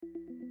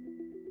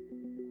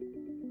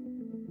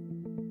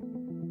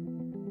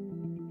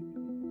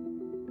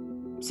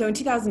So in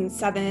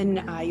 2007,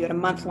 you had a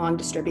month-long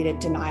distributed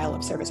denial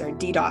of service, or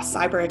DDoS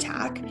cyber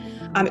attack.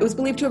 It was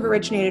believed to have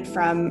originated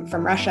from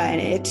Russia, and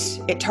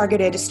it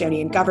targeted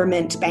Estonian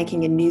government,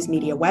 banking, and news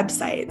media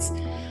websites.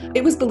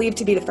 It was believed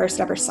to be the first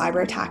ever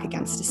cyber attack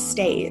against a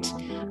state.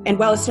 And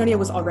while Estonia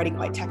was already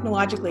quite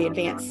technologically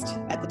advanced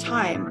at the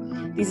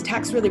time, these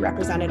attacks really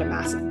represented a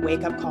massive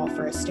wake-up call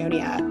for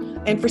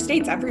Estonia, and for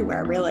states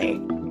everywhere, really.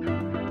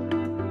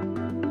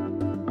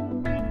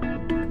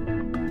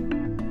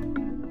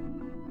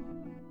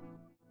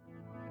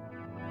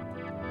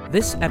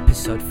 This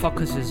episode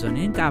focuses on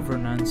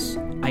e-governance,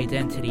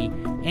 identity,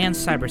 and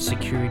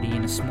cybersecurity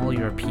in a small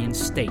European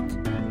state,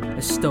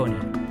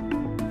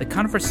 Estonia. The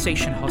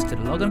conversation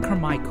hosted Logan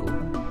Carmichael,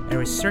 a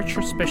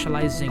researcher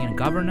specialising in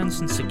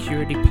governance and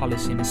security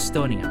policy in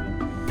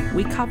Estonia.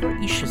 We cover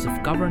issues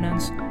of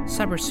governance,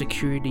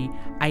 cybersecurity,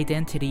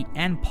 identity,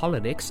 and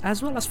politics,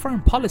 as well as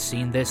foreign policy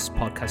in this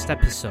podcast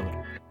episode.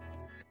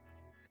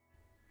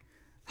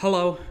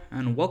 Hello,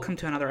 and welcome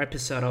to another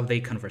episode of The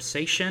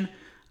Conversation.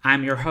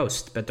 I'm your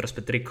host, Petros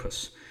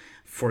Petrikos.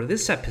 For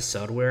this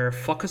episode, we're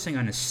focusing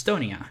on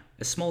Estonia,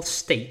 a small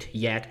state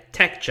yet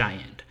tech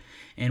giant,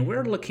 and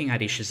we're looking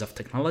at issues of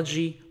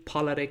technology,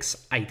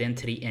 politics,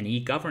 identity, and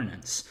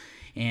e-governance.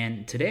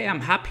 And today I'm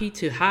happy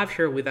to have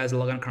here with us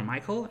Logan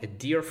Carmichael, a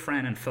dear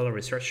friend and fellow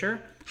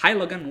researcher. Hi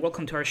Logan,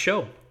 welcome to our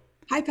show.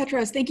 Hi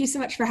Petros, thank you so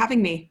much for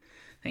having me.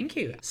 Thank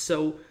you.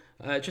 So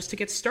just to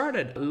get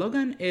started,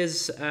 Logan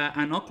is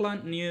an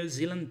Auckland, New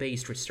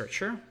Zealand-based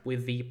researcher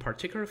with the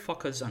particular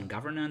focus on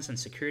governance and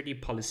security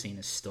policy in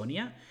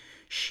Estonia.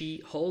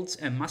 She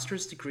holds a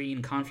master's degree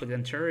in Conflict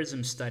and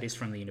Terrorism Studies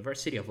from the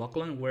University of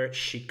Auckland, where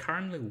she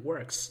currently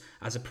works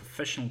as a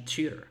professional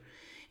tutor.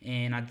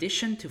 In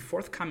addition to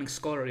forthcoming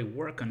scholarly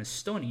work on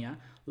Estonia,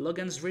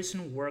 Logan's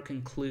recent work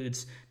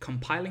includes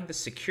compiling the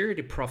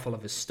security profile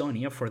of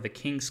Estonia for the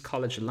King's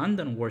College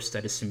London War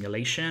Studies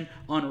simulation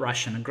on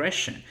Russian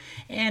aggression,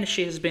 and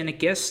she has been a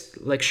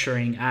guest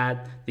lecturing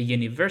at the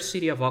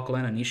University of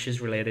Auckland on issues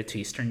related to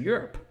Eastern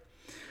Europe.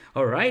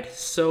 All right,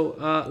 so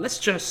let's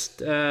just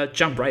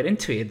jump right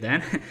into it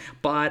then,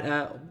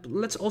 but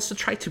let's also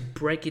try to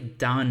break it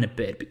down a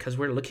bit, because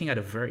we're looking at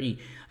a very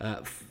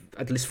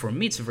at least for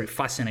me, it's a very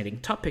fascinating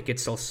topic.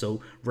 It's also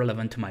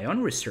relevant to my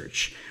own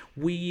research.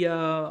 We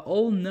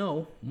all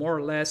know, more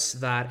or less,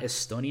 that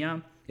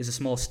Estonia is a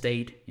small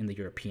state in the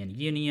European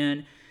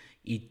Union.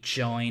 It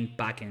joined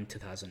back in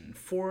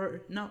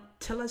 2004. Now,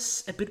 tell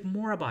us a bit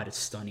more about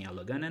Estonia,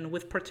 Logan, and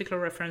with particular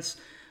reference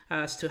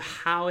as to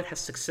how it has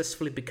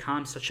successfully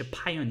become such a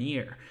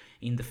pioneer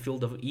in the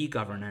field of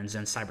e-governance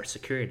and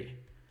cybersecurity.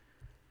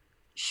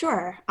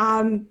 Sure.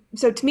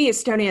 So to me,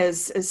 Estonia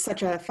is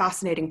such a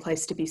fascinating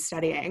place to be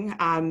studying.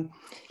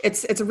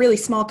 It's a really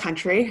small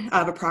country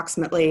of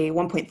approximately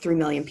 1.3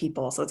 million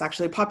people. So it's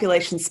actually a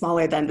population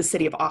smaller than the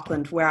city of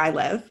Auckland, where I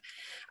live,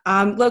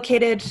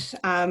 located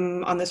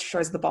on the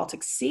shores of the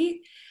Baltic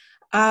Sea.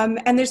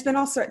 And there's been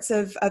all sorts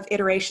of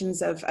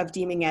iterations of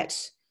deeming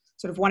it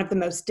sort of one of the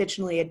most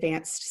digitally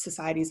advanced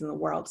societies in the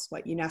world. It's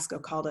what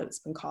UNESCO called it. It's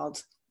been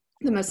called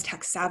the most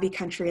tech-savvy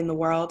country in the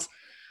world.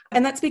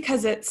 And that's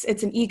because it's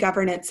an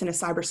e-governance and a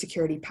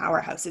cybersecurity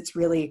powerhouse. It's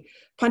really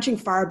punching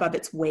far above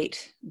its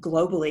weight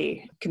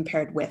globally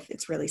compared with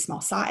its really small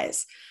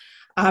size.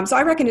 So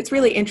I reckon it's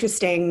really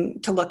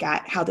interesting to look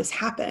at how this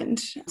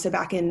happened. So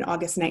back in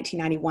August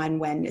 1991,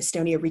 when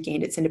Estonia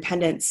regained its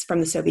independence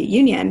from the Soviet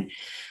Union,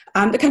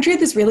 the country had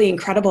this really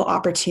incredible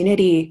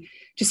opportunity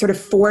to sort of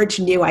forge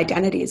new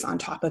identities on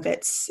top of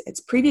its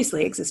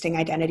previously existing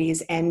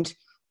identities, and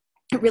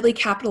it really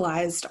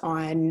capitalized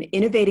on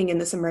innovating in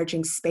this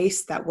emerging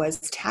space that was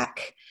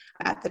tech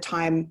at the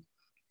time,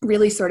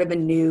 really sort of a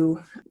new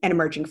and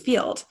emerging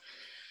field.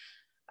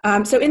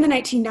 So in the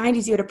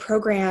 1990s, you had a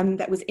program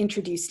that was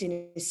introduced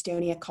in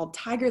Estonia called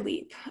Tiger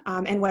Leap.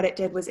 And what it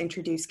did was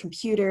introduce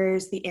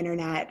computers, the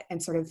internet,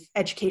 and sort of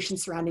education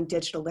surrounding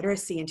digital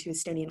literacy into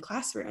Estonian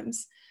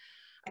classrooms.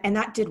 And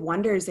that did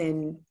wonders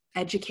in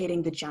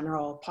educating the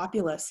general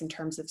populace in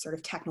terms of sort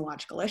of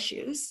technological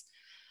issues.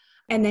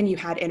 And then you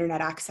had internet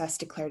access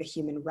declared a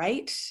human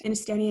right in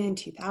Estonia in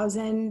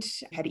 2000,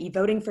 had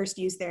e-voting first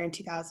used there in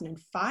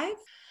 2005.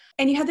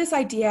 And you had this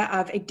idea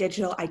of a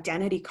digital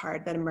identity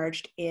card that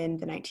emerged in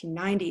the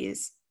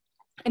 1990s.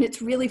 And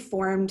it's really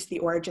formed the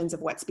origins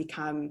of what's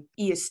become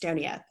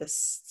e-Estonia,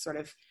 this sort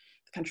of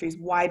the country's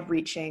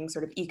wide-reaching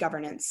sort of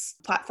e-governance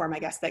platform, I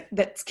guess,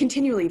 that's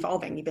continually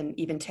evolving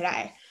even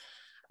today.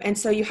 And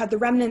so you had the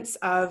remnants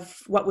of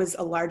what was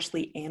a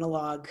largely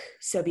analog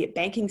Soviet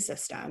banking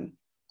system.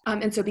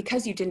 And so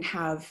because you didn't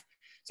have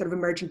sort of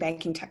emerging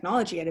banking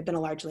technology, it had been a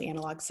largely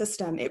analog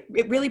system, it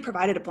really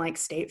provided a blank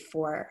slate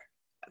for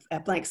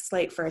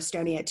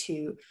Estonia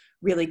to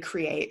really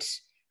create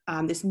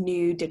this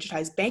new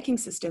digitized banking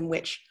system,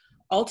 which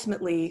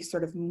ultimately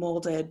sort of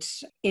molded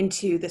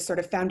into the sort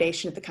of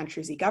foundation of the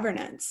country's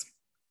e-governance.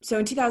 So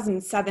in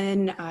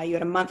 2007, you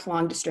had a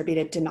month-long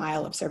distributed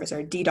denial of service,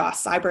 or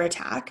DDoS cyber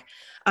attack.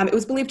 It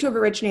was believed to have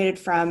originated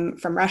from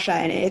Russia,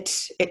 and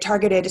it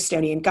targeted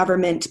Estonian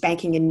government,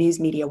 banking, and news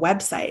media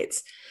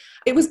websites.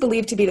 It was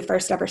believed to be the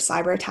first ever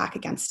cyber attack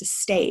against a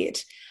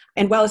state.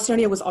 And while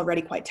Estonia was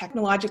already quite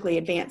technologically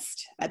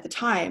advanced at the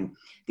time,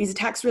 these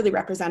attacks really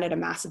represented a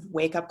massive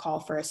wake-up call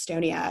for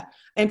Estonia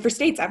and for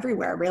states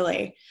everywhere,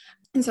 really.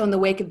 And so in the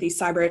wake of these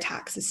cyber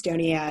attacks,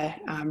 Estonia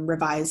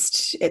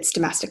revised its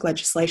domestic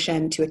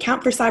legislation to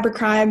account for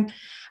cybercrime,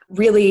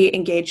 really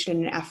engaged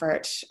in an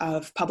effort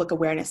of public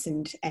awareness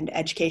and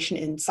education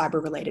in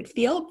cyber-related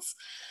fields,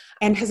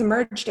 and has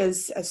emerged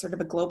as sort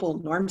of a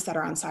global norm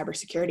setter on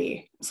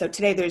cybersecurity. So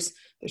today there's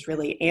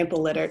really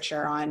ample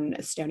literature on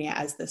Estonia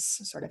as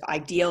this sort of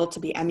ideal to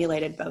be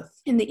emulated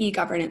both in the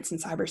e-governance and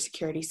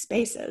cybersecurity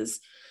spaces.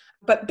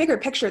 But bigger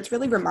picture, it's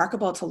really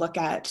remarkable to look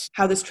at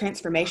how this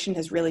transformation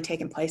has really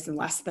taken place in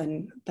less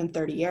than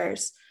 30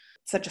 years.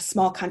 Such a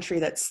small country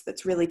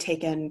that's really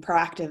taken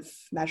proactive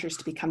measures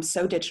to become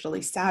so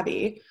digitally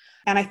savvy.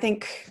 And I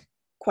think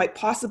quite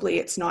possibly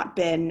it's not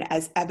been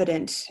as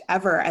evident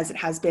ever as it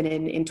has been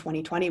in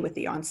 2020 with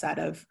the onset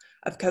of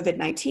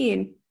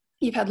COVID-19.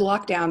 You've had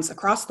lockdowns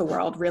across the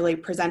world really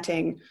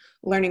presenting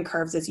learning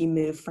curves as you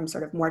move from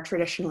sort of more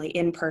traditionally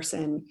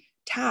in-person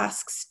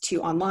tasks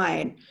to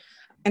online.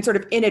 And sort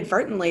of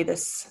inadvertently,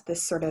 this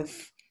sort of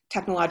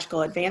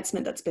technological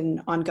advancement that's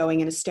been ongoing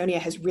in Estonia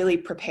has really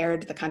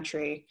prepared the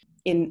country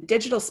in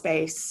digital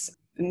space,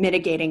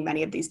 mitigating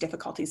many of these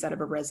difficulties that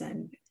have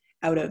arisen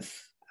out of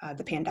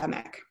the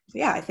pandemic. So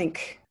yeah, I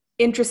think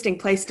interesting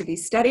place to be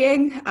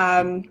studying.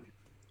 And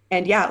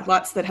yeah,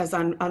 lots that has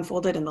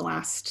unfolded in the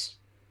last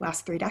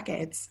 3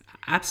 decades.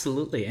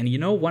 Absolutely. And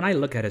when I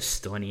look at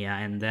Estonia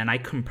and then I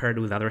compare it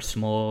with other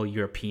small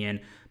European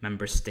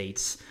member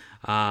states,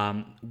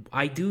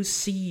 I do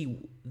see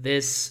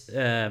this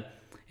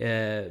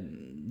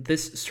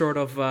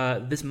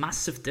this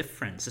massive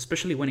difference,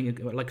 especially when you,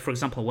 like, for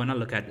example, when I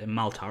look at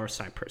Malta or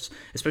Cyprus,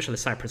 especially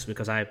Cyprus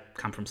because I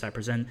come from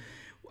Cyprus, and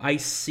I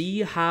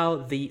see how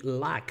the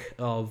lack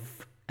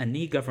of an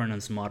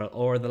e-governance model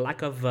or the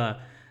lack of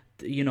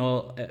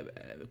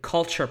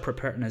culture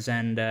preparedness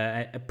and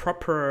a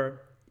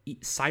proper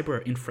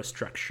cyber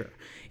infrastructure,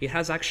 it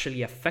has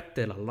actually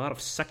affected a lot of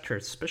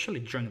sectors, especially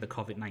during the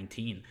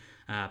COVID-19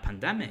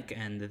 pandemic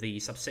and the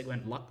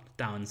subsequent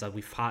lockdowns that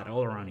we've had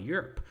all around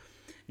Europe.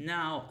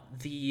 Now,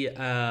 the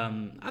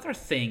other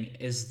thing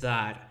is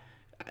that,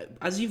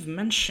 as you've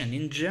mentioned,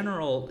 in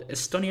general,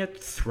 Estonia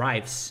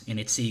thrives in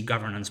its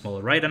e-governance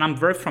model, right? And I'm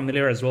very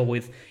familiar as well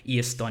with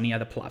e-Estonia,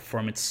 the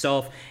platform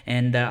itself,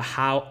 and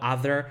how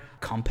other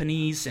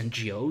companies,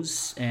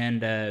 NGOs,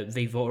 and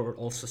they've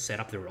also set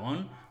up their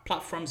own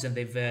platforms, and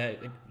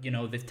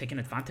they've taken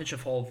advantage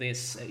of all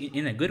this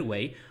in a good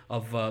way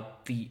of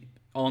the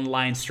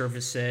online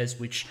services,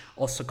 which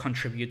also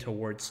contribute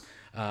towards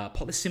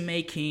policy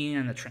making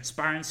and the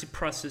transparency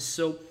process.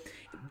 So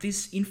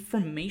this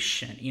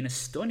information in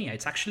Estonia,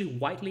 it's actually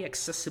widely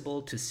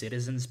accessible to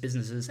citizens,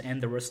 businesses,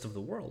 and the rest of the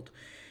world.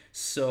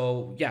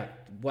 So yeah,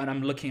 when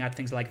I'm looking at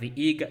things like the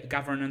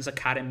e-governance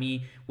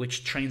academy,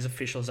 which trains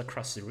officials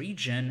across the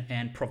region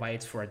and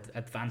provides for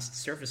advanced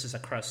services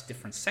across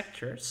different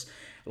sectors,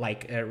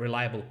 like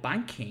reliable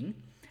banking,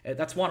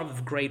 that's one of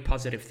the great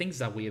positive things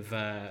that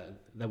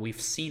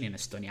we've seen in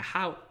Estonia.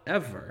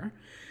 However,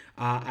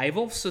 I've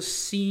also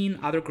seen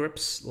other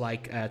groups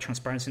like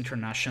Transparency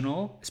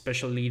International,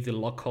 especially the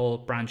local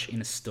branch in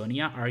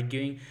Estonia,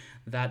 arguing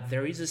that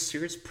there is a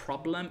serious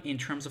problem in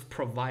terms of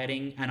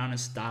providing an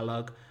honest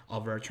dialogue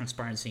over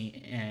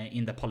transparency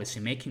in the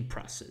policy-making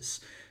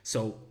process.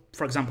 So,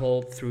 for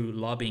example, through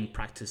lobbying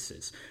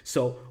practices.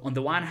 So, on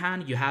the one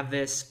hand, you have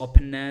this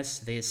openness,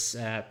 this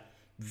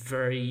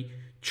very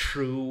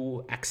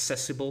true,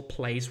 accessible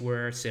place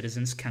where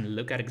citizens can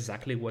look at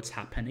exactly what's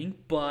happening,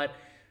 but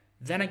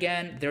then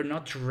again, they're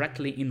not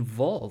directly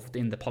involved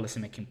in the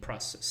policymaking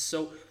process.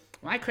 So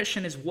my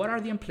question is, what are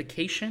the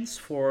implications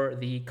for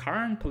the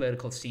current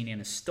political scene in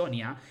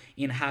Estonia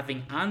in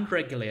having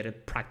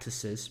unregulated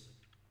practices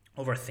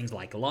over things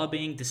like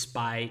lobbying,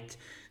 despite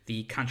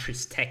the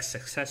country's tech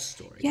success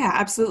story? Yeah,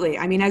 absolutely.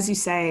 I mean, as you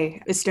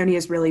say, Estonia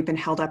has really been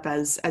held up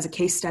as a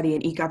case study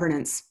in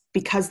e-governance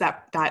because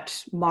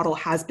that model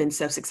has been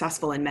so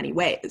successful in many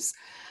ways.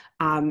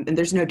 And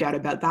there's no doubt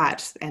about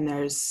that. And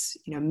there's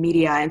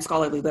media and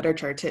scholarly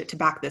literature to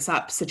back this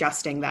up,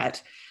 suggesting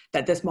that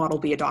this model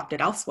be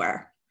adopted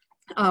elsewhere,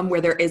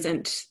 where there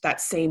isn't that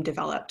same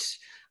developed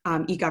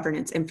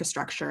e-governance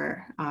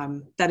infrastructure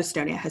that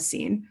Estonia has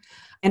seen.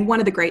 And one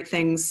of the great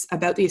things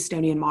about the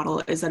Estonian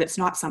model is that it's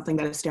not something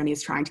that Estonia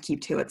is trying to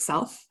keep to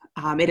itself.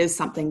 It is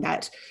something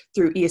that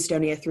through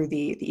e-Estonia, through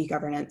the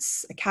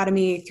e-governance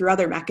academy, through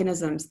other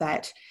mechanisms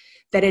that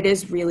it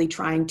is really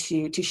trying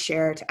to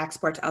share, to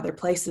export to other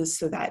places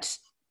so that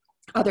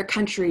other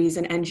countries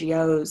and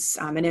NGOs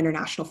and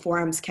international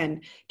forums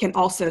can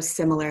also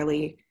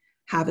similarly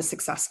have a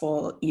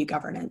successful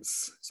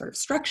e-governance sort of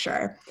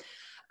structure.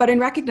 But in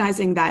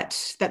recognizing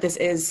that this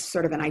is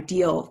sort of an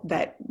ideal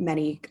that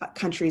many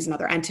countries and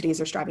other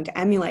entities are striving to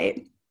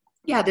emulate,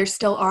 yeah, there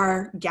still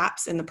are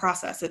gaps in the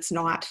process. It's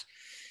not,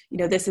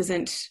 this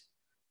isn't,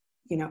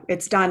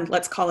 it's done,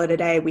 let's call it a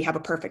day, we have a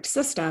perfect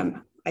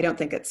system. I don't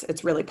think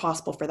it's really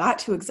possible for that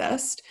to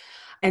exist.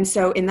 And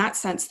so in that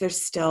sense,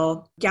 there's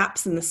still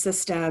gaps in the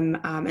system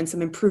and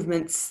some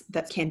improvements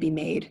that can be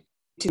made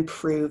to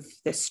improve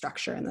this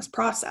structure and this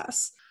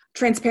process.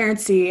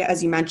 Transparency,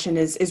 as you mentioned,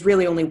 is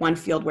really only one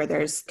field where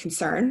there's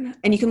concern.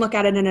 And you can look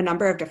at it in a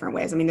number of different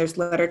ways. I mean, there's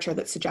literature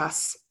that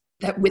suggests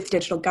that with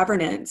digital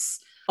governance,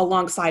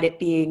 alongside it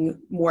being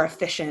more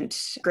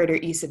efficient, greater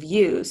ease of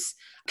use,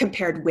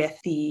 compared with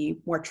the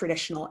more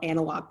traditional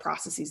analog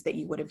processes that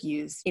you would have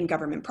used in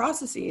government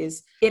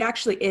processes, it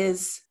actually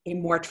is a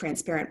more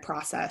transparent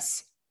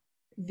process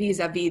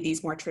vis-a-vis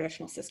these more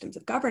traditional systems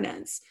of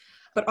governance.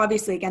 But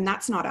obviously, again,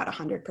 that's not at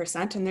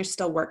 100%, and there's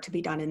still work to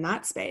be done in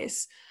that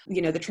space.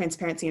 You know, the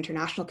Transparency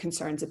International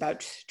concerns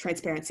about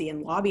transparency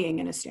in lobbying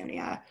in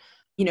Estonia.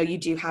 You know, you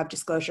do have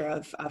disclosure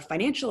of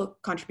financial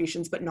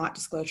contributions, but not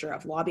disclosure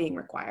of lobbying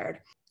required.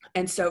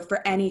 And so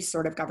for any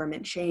sort of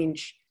government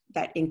change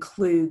that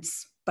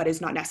includes, but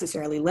is not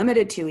necessarily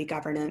limited to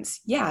e-governance,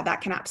 yeah,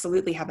 that can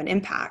absolutely have an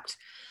impact.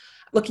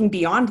 Looking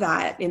beyond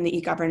that in the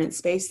e-governance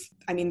space,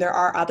 I mean, there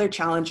are other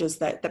challenges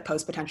that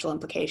pose potential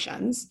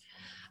implications.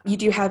 You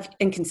do have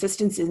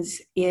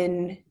inconsistencies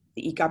in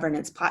the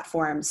e-governance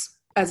platforms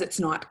as it's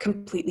not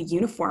completely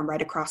uniform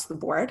right across the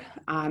board.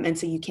 And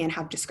so you can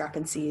have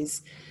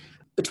discrepancies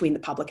between the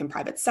public and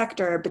private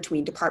sector,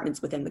 between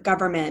departments within the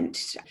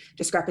government,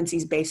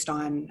 discrepancies based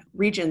on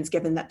regions,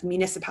 given that the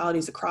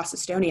municipalities across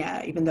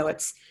Estonia, even though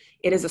it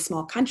is a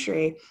small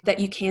country, that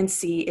you can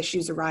see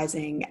issues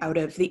arising out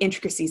of the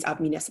intricacies of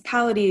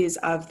municipalities,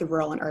 of the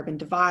rural and urban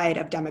divide,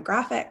 of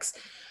demographics.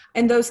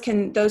 And those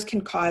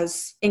can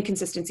cause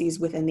inconsistencies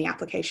within the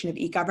application of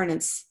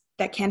e-governance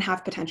that can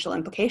have potential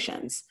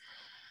implications.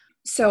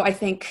 So I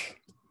think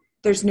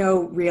there's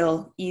no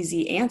real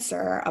easy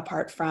answer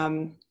apart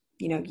from,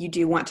 you know, you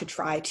do want to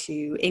try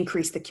to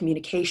increase the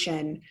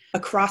communication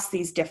across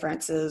these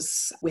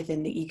differences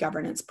within the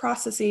e-governance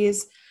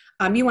processes.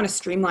 You want to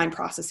streamline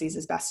processes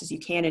as best as you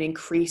can and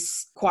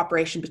increase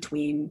cooperation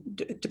between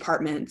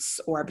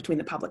departments or between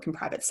the public and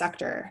private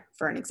sector,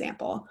 for an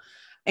example.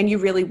 And you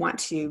really want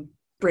to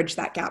bridge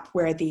that gap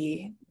where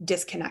the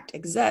disconnect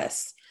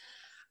exists.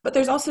 But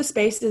there's also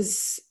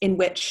spaces in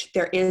which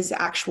there is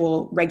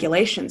actual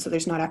regulation. So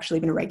there's not actually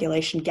even a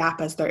regulation gap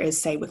as there is,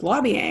 say, with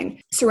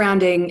lobbying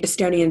surrounding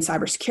Estonian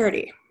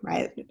cybersecurity,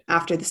 right?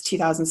 After this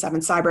 2007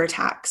 cyber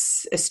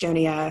attacks,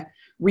 Estonia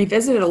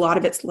revisited a lot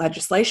of its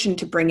legislation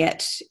to bring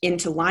it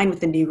into line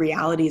with the new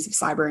realities of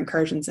cyber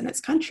incursions in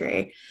its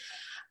country.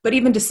 But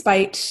even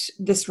despite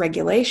this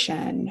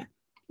regulation,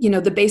 you know,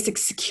 the basic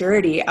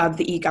security of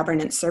the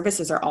e-governance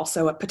services are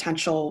also a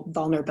potential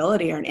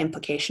vulnerability or an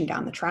implication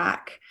down the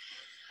track.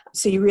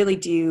 So you really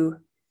do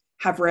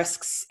have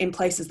risks in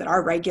places that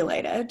are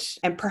regulated,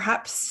 and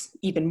perhaps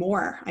even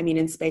more, I mean,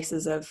 in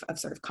spaces of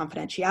sort of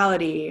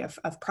confidentiality,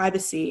 of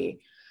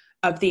privacy,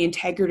 of the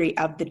integrity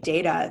of the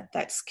data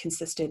that's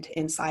consistent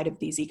inside of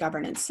these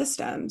e-governance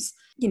systems.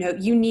 You know,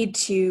 you need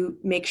to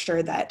make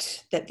sure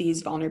that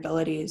these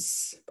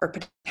vulnerabilities or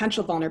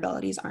potential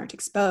vulnerabilities aren't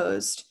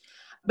exposed.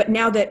 But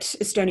now that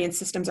Estonian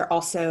systems are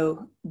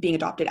also being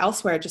adopted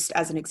elsewhere, just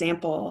as an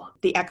example,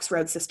 the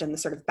X-Road system, the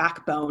sort of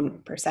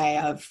backbone, per se,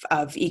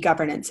 of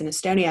e-governance in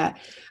Estonia,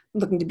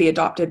 looking to be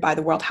adopted by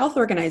the World Health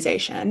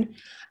Organization,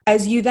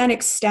 as you then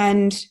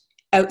extend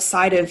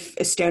outside of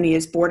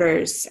Estonia's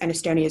borders and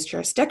Estonia's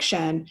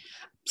jurisdiction,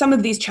 some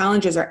of these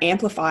challenges are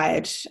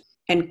amplified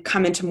and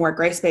come into more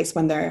gray space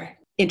when they're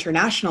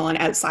international and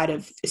outside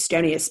of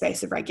Estonia's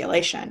space of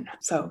regulation.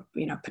 So,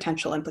 you know,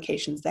 potential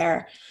implications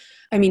there.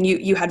 I mean,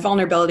 you had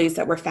vulnerabilities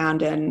that were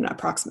found in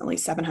approximately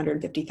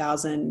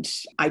 750,000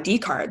 ID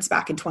cards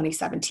back in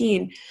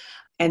 2017.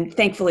 And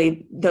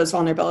thankfully, those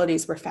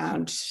vulnerabilities were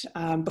found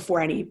before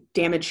any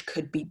damage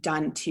could be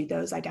done to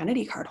those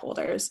identity card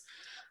holders.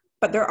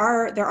 But there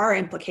are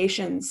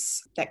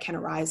implications that can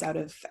arise out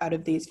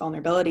of these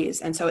vulnerabilities.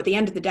 And so at the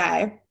end of the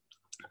day,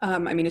 I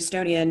mean,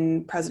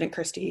 Estonian President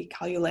Kersti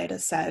Kaljulaid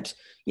said,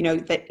 you know,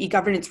 that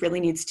e-governance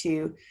really needs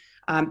to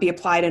be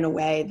applied in a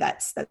way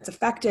that's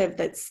effective,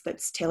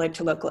 that's tailored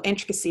to local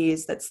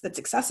intricacies, that's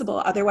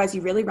accessible. Otherwise,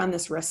 you really run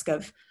this risk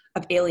of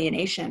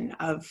alienation,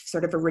 of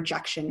sort of a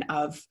rejection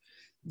of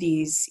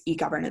these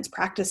e-governance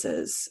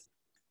practices.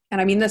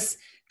 And I mean, this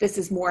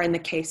is more in the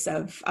case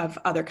of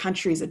other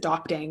countries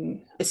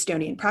adopting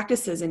Estonian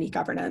practices in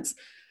e-governance,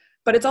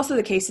 but it's also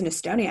the case in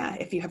Estonia.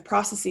 If you have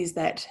processes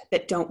that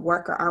don't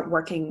work or aren't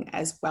working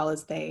as well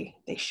as they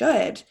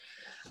should,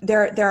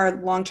 there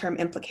are long-term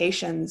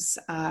implications,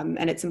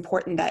 and it's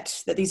important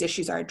that these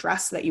issues are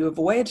addressed, so that you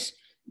avoid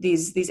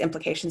these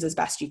implications as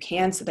best you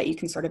can, so that you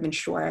can sort of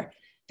ensure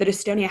that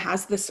Estonia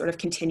has this sort of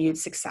continued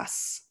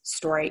success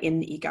story in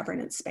the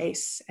e-governance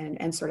space,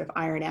 and sort of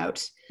iron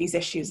out these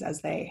issues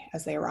as they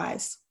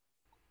arise.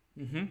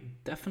 Mm-hmm,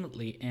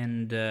 definitely.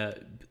 And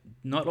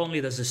not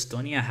only does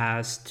Estonia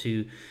has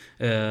to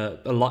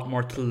a lot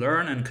more to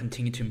learn and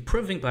continue to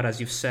improving, but as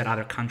you've said,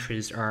 other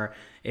countries are,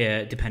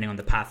 depending on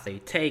the path they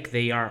take,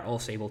 they are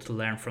also able to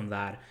learn from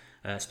that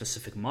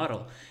specific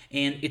model.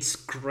 And it's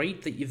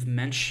great that you've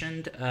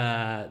mentioned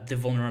the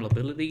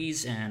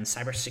vulnerabilities and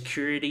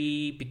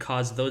cybersecurity,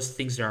 because those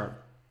things are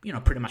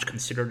pretty much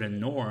considered a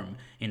norm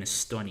in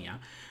Estonia.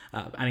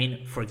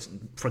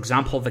 For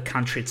example, the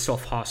country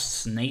itself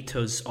hosts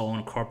NATO's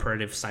own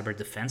cooperative cyber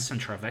defense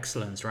center of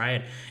excellence,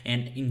 right?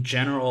 And in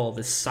general,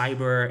 the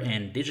cyber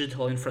and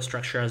digital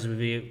infrastructure, as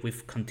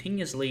we've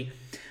continuously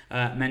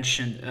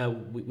mentioned,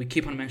 we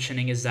keep on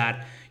mentioning, is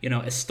that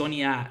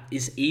Estonia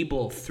is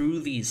able, through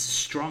these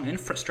strong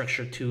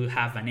infrastructure, to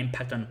have an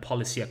impact on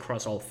policy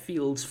across all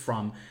fields,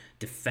 from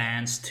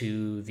defense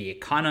to the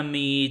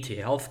economy to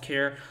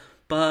healthcare.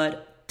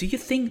 But do you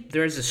think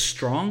there's a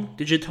strong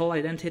digital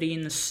identity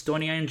in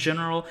Estonia in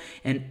general?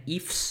 And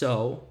if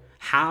so,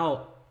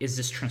 how is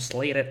this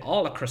translated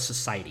all across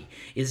society?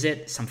 Is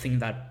it something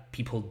that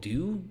people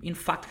do, in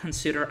fact,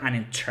 consider an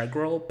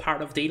integral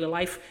part of daily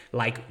life?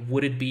 Like,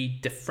 would it be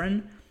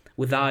different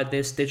without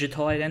this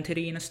digital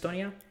identity in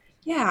Estonia?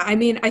 Yeah, I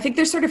think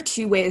there's sort of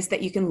two ways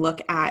that you can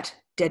look at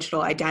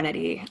digital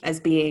identity as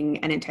being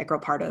an integral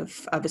part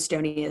of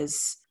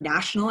Estonia's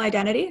national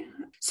identity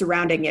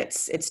surrounding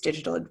its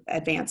digital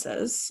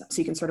advances. So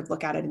you can sort of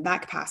look at it in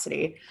that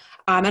capacity.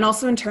 And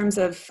also in terms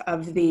of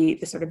the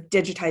sort of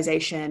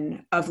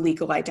digitization of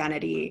legal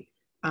identity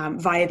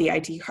via the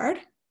ID card.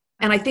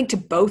 And I think to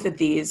both of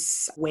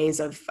these ways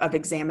of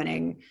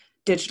examining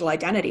digital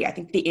identity, I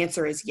think the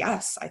answer is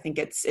yes. I think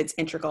it's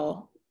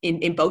integral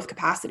in both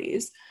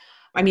capacities.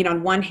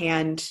 On one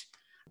hand,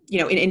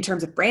 in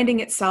terms of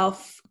branding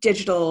itself,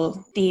 digital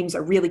themes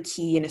are really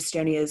key in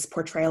Estonia's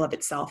portrayal of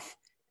itself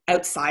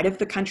outside of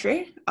the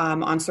country,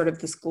 on sort of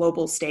this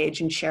global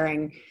stage, and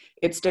sharing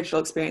its digital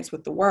experience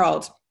with the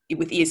world,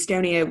 with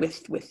eEstonia,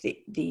 with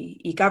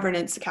the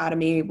e-governance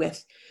academy,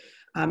 with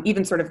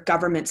even sort of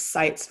government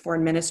sites,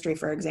 foreign ministry,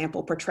 for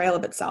example, portrayal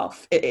of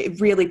itself. It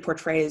really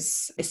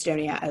portrays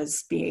Estonia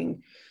as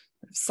being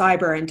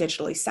cyber and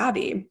digitally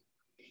savvy.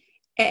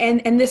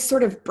 And this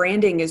sort of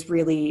branding is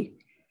really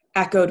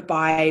echoed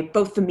by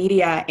both the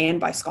media and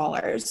by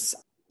scholars.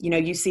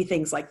 You see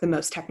things like the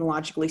most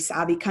technologically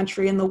savvy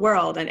country in the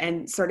world,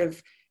 and sort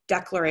of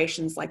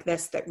declarations like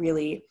this that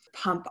really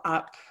pump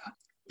up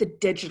the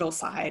digital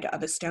side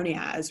of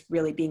Estonia as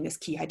really being this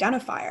key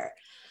identifier.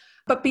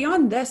 But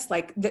beyond this,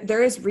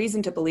 there is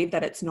reason to believe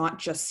that it's not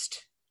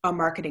just a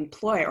marketing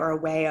ploy or a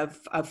way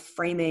of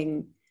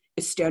framing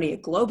Estonia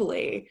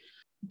globally,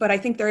 but I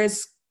think there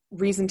is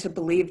reason to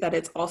believe that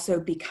it's also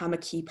become a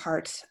key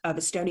part of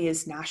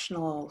Estonia's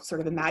national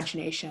sort of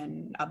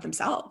imagination of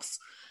themselves.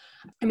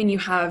 You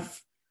have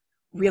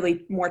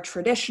really more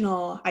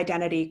traditional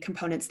identity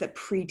components that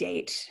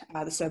predate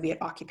the Soviet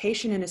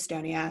occupation in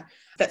Estonia,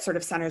 that sort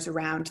of centers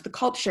around the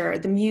culture,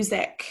 the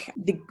music,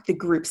 the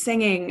group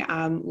singing,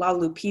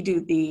 Laulu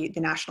Pidu,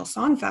 the National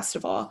Song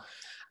Festival.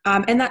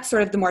 And that's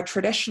sort of the more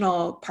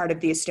traditional part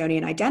of the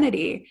Estonian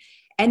identity.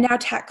 And now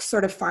tech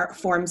sort of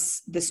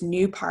forms this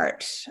new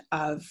part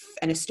of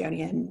an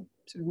Estonian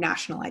sort of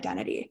national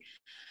identity.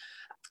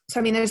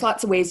 So, there's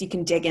lots of ways you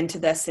can dig into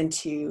this,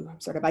 into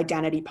sort of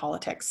identity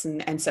politics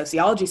and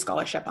sociology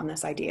scholarship on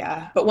this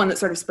idea. But one that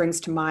sort of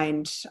springs to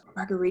mind,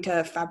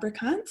 Margarita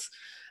Fabrikants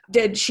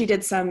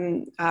did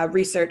some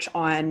research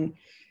on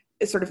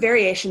sort of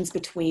variations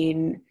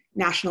between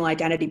national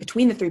identity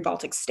between the three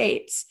Baltic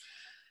states.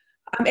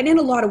 And in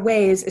a lot of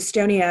ways,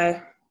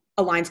 Estonia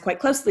aligns quite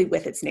closely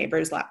with its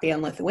neighbors, Latvia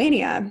and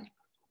Lithuania.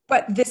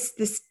 But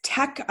this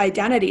tech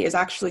identity is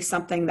actually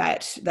something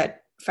that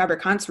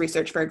Fabrikant's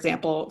research, for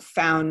example,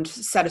 found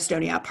set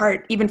Estonia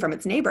apart even from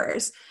its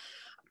neighbors.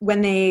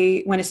 When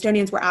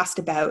Estonians were asked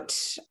about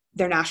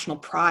their national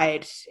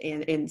pride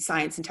in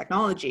science and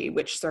technology,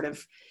 which sort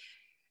of,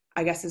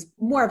 I guess, is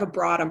more of a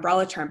broad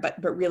umbrella term, but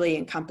really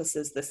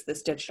encompasses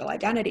this digital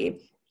identity,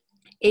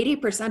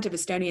 80% of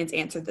Estonians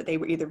answered that they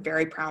were either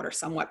very proud or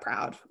somewhat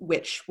proud,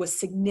 which was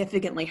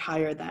significantly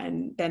higher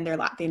than their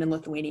Latvian and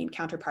Lithuanian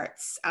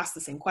counterparts asked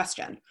the same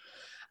question.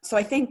 So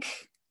I think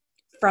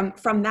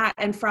from that,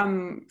 and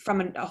from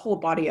a whole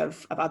body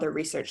of other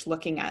research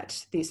looking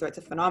at these sorts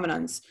of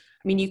phenomenons,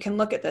 you can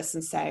look at this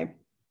and say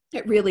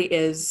it really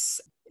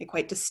is a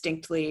quite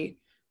distinctly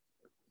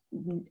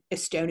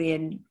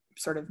Estonian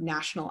sort of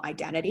national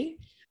identity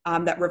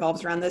that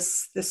revolves around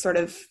this sort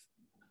of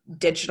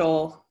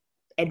digital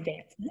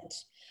advancement.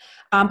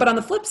 But on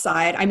the flip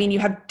side, you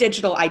have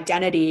digital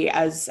identity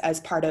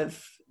as part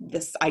of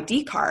this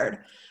ID card,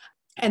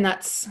 and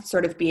that's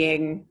sort of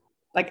being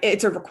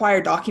it's a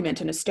required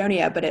document in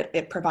Estonia, but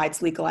it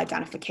provides legal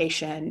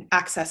identification,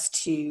 access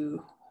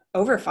to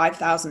over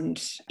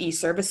 5,000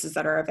 e-services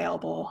that are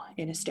available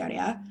in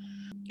Estonia.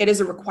 It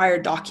is a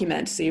required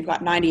document, so you've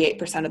got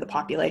 98% of the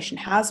population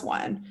has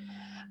one.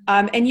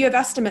 And you have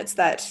estimates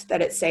that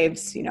it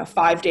saves,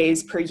 5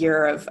 days per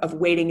year of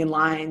waiting in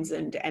lines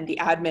and the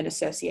admin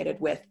associated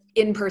with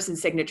in-person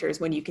signatures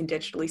when you can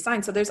digitally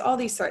sign. So there's all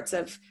these sorts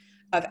of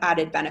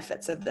added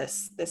benefits of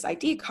this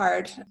ID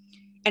card.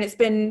 And it's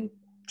been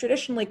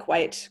traditionally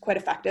quite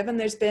effective. And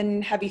there's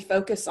been heavy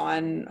focus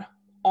on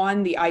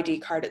the ID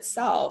card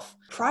itself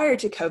prior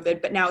to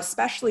COVID, but now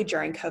especially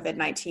during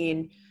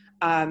COVID-19,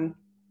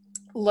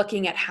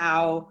 looking at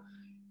how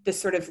this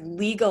sort of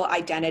legal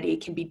identity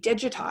can be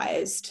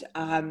digitized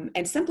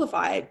and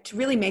simplified to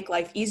really make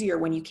life easier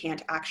when you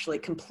can't actually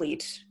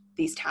complete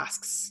these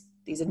tasks,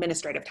 these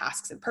administrative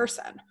tasks in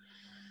person.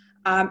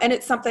 And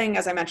it's something,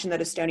 as I mentioned,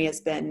 that Estonia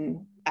has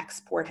been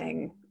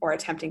exporting or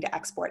attempting to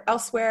export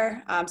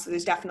elsewhere. So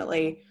there's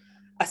definitely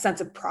a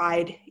sense of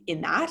pride in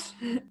that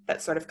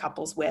that sort of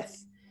couples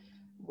with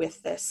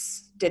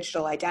this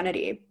digital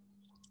identity.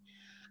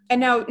 And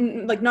now,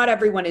 like, not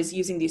everyone is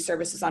using these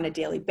services on a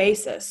daily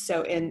basis.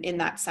 So in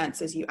that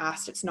sense, as you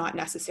asked, it's not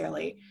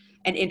necessarily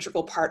an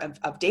integral part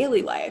of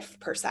daily life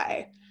per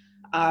se,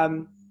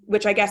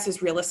 which I guess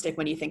is realistic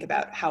when you think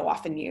about how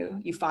often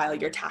you file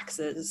your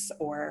taxes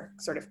or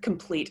sort of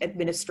complete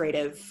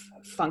administrative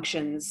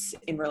functions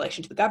in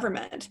relation to the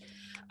government.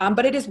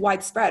 But it is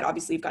widespread.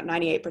 Obviously, you've got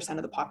 98%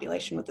 of the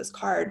population with this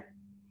card.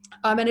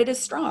 And it is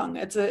strong.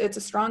 It's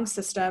a strong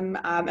system,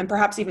 and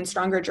perhaps even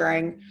stronger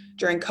during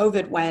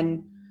COVID,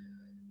 when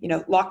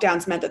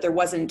lockdowns meant that there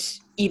wasn't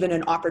even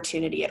an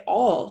opportunity at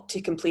all to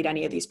complete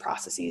any of these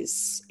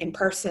processes in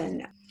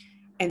person.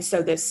 And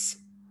so this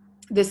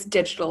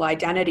digital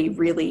identity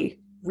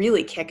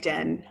really kicked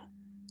in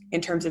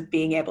terms of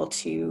being able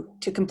to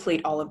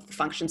complete all of the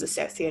functions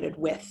associated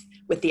with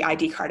the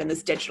ID card, and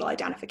this digital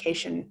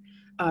identification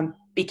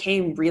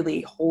became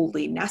really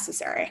wholly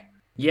necessary.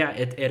 Yeah,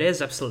 it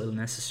is absolutely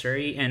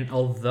necessary. And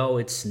although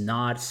it's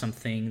not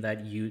something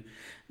that you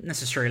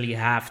necessarily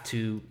have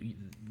to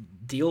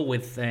deal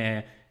with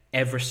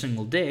every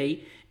single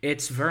day,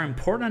 it's very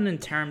important in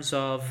terms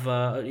of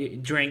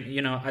during,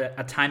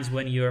 at times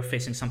when you're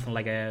facing something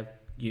like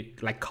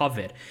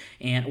COVID.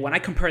 And when I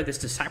compare this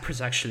to Cyprus,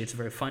 actually, it's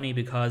very funny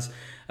because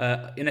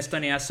in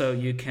Estonia, so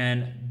you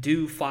can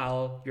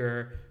file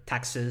your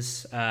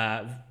taxes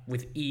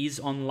with ease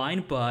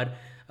online, but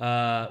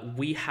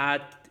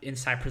in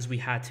Cyprus, we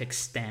had to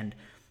extend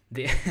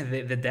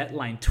the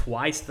deadline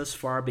twice thus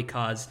far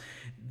because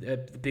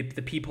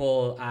the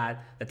people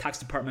at the tax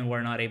department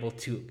were not able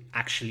to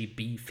actually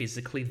be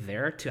physically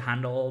there to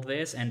handle all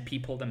this, and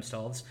people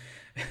themselves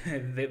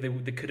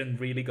they couldn't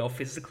really go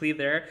physically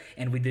there,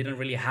 and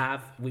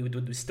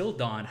we still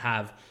don't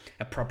have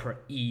a proper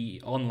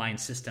online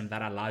system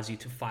that allows you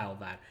to file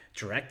that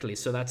directly.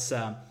 So that's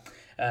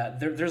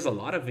there's a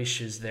lot of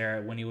issues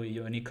there when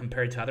you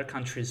compare it to other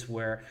countries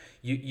where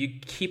you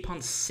keep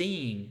on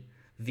seeing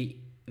the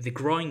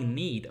growing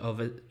need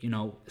of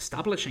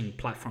establishing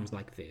platforms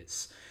like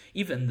this,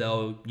 even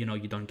though you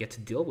don't get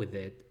to deal with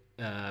it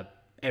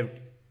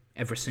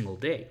every single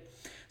day.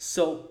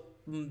 So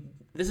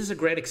this is a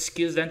great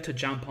excuse then to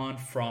jump on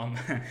from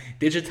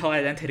digital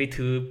identity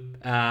to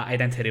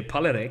identity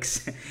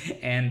politics.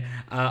 And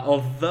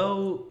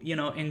although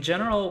in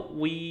general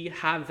we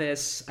have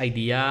this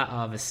idea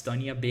of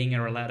Estonia being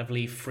a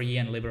relatively free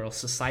and liberal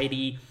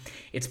society,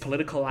 its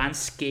political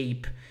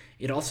landscape,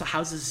 it also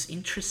houses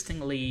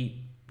interestingly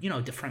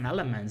different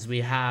elements.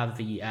 We have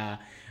the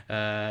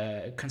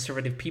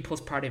Conservative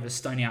People's Party of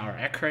Estonia, or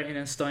EKRA in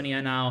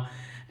Estonia now,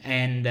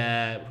 and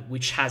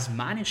which has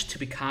managed to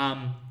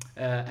become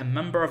a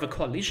member of a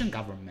coalition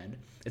government.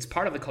 It's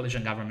part of the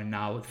coalition government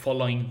now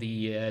following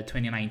the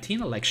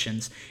 2019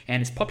 elections,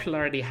 and its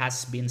popularity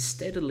has been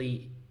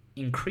steadily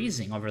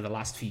increasing over the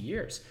last few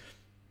years.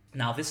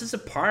 Now, this is a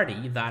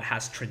party that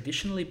has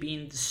traditionally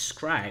been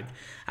described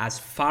as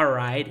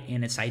far-right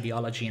in its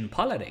ideology and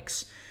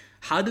politics.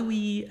 How do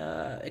we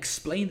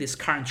explain this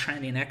current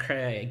trend in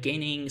EKRA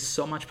gaining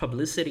so much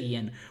publicity,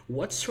 and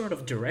what sort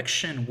of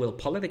direction will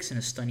politics in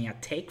Estonia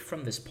take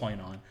from this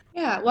point on?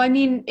 Yeah, well, I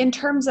mean, in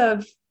terms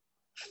of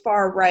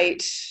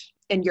far-right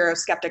and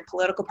Eurosceptic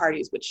political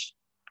parties, which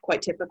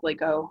quite typically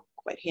go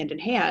quite hand in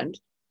hand,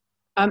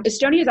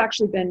 Estonia has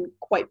actually been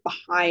quite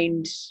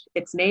behind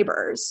its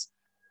neighbors,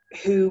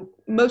 who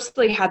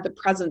mostly had the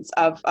presence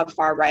of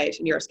far-right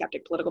and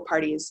Eurosceptic political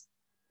parties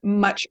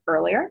much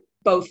earlier,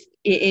 both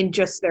in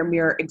just their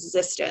mere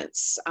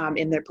existence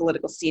in their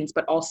political scenes,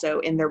 but also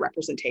in their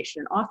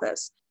representation in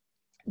office.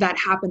 That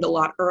happened a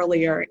lot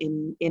earlier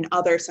in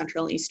other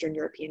Central and Eastern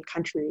European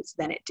countries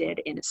than it did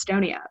in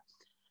Estonia.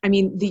 I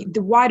mean,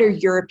 the wider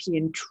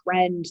European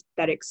trend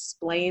that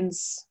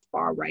explains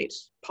far-right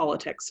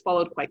politics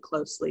followed quite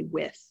closely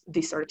with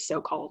the sort of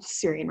so-called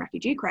Syrian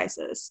refugee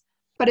crisis.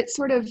 But it's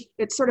sort of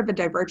a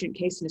divergent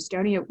case in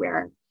Estonia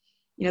where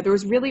there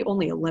was really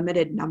only a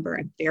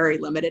very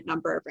limited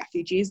number of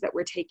refugees that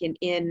were taken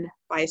in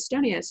by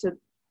Estonia. So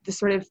the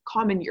sort of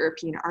common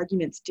European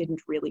arguments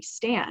didn't really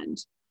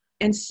stand.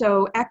 And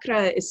so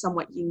EKRA is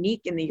somewhat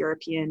unique in the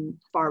European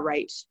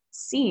far-right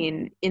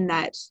scene in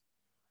that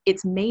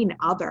its main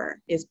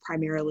other is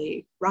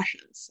primarily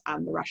Russians,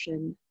 the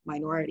Russian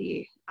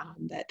minority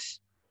that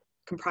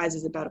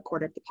comprises about a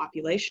quarter of the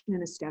population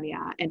in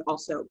Estonia, and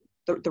also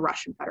the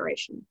Russian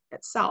Federation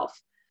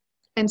itself.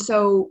 And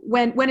so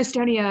when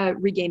Estonia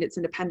regained its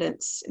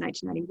independence in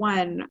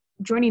 1991,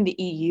 joining the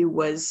EU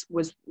was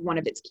one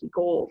of its key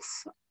goals.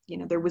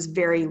 There was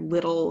very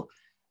little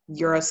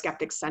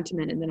Eurosceptic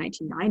sentiment in the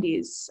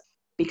 1990s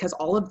because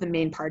all of the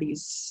main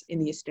parties in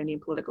the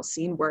Estonian political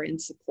scene were in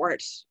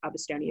support of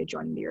Estonia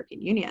joining the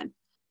European Union.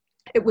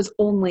 It was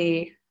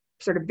only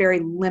sort of very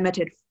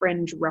limited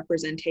fringe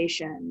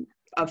representation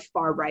of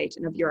far right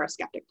and of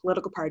Eurosceptic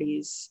political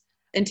parties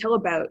until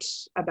about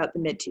the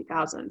mid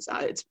 2000s.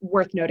 It's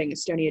worth noting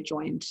Estonia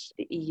joined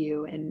the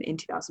EU in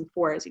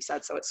 2004, as you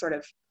said, so it's sort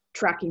of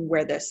tracking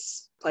where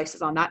this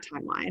places on that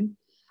timeline.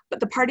 But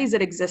the parties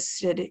that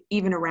existed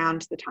even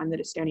around the time that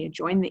Estonia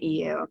joined the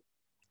EU,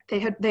 they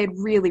had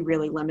really,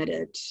 really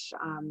limited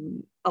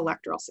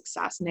electoral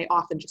success, and they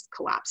often just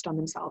collapsed on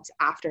themselves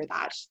after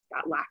that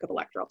lack of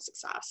electoral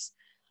success.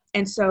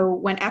 And so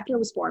when ECRA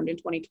was formed in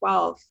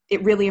 2012,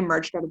 it really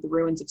emerged out of the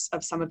ruins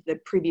of some of the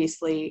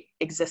previously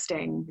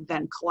existing,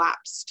 then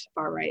collapsed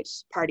far-right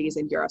parties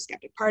and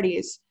Eurosceptic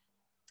parties.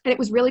 And it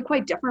was really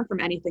quite different from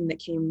anything that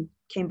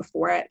came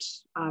before it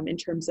in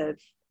terms of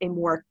a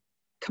more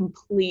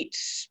complete,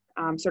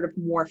 sort of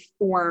more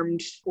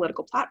formed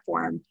political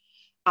platform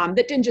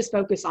that didn't just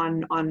focus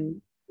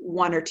on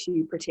one or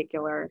two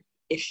particular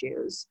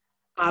issues,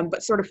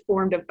 but sort of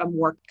formed a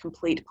more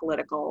complete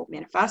political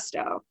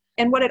manifesto.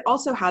 And what it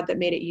also had that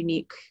made it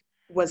unique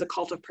was a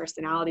cult of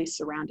personality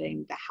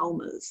surrounding the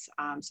Helmas.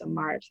 So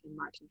Mart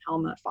and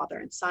Helma, father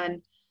and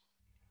son,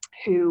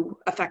 who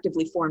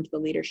effectively formed the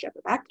leadership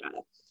of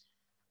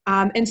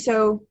ECRA. And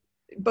so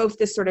both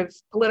this sort of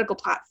political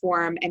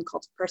platform and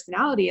cult of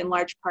personality in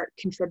large part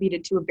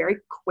contributed to a very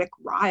quick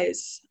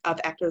rise of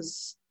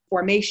ECRA's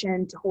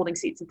formation, to holding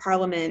seats in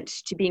parliament,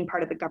 to being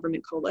part of the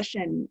government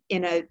coalition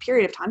in a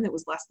period of time that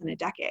was less than a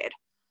decade.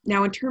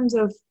 Now, in terms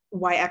of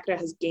why ECRA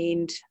has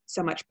gained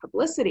so much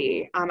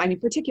publicity, I mean,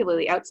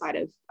 particularly outside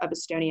of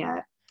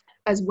Estonia,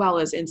 as well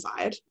as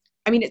inside,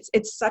 I mean,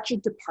 it's such a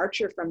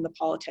departure from the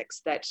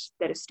politics that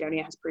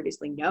Estonia has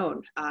previously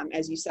known.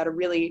 As you said, a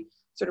really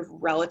sort of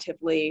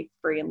relatively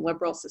free and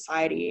liberal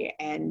society.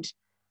 And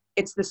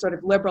it's the sort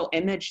of liberal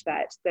image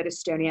that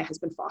Estonia has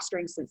been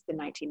fostering since the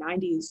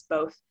 1990s,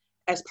 both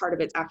as part of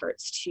its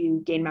efforts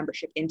to gain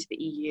membership into the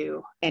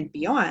EU and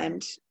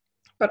beyond,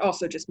 but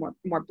also just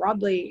more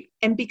broadly.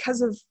 And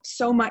because of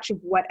so much of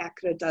what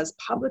ECRA does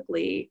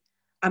publicly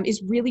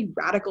is really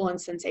radical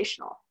and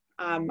sensational.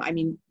 I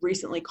mean,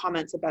 recently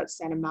comments about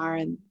Sanna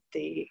Marin,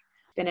 the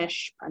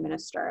Finnish prime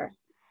minister,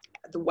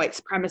 the white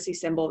supremacy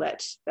symbol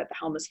that the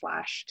Helmas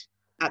flashed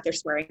at their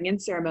swearing-in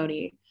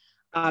ceremony.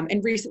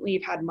 And recently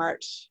you've had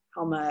Mart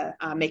Helma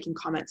making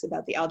comments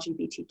about the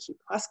LGBTQ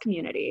plus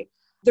community.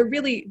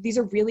 These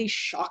are really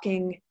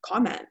shocking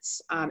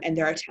comments, and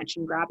they're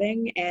attention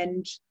grabbing,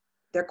 and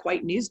they're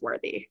quite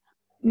newsworthy.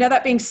 Now,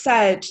 that being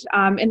said,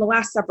 in the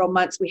last several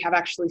months, we have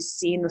actually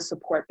seen the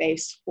support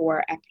base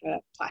for ECRA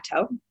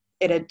plateau.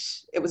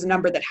 It was a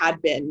number that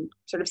had been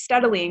sort of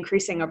steadily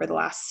increasing over the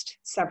last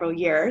several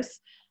years,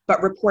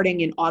 but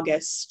reporting in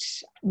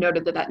August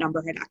noted that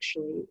number had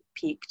actually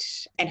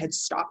peaked and had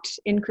stopped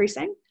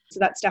increasing. So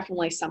that's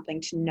definitely something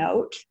to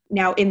note.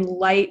 Now, in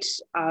light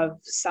of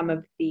some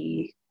of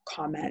the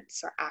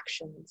comments or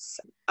actions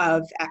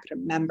of ECRA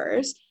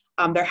members,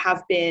 there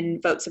have been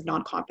votes of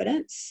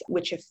non-confidence,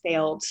 which have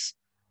failed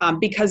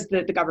because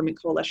the government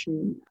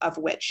coalition of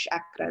which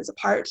ECRA is a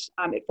part,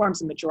 it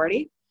forms a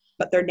majority.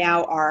 But there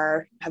now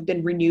have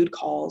been renewed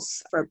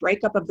calls for a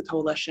breakup of the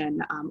coalition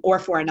or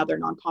for another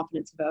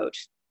non-confidence vote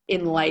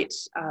in light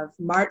of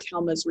Mart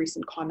Helma's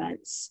recent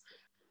comments,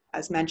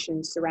 as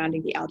mentioned,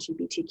 surrounding the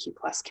LGBTQ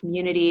plus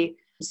community,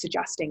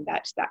 suggesting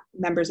that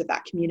members of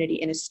that community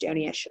in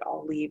Estonia should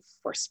all leave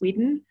for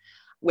Sweden,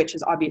 which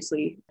has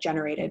obviously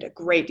generated a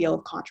great deal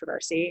of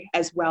controversy,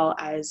 as well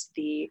as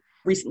the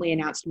recently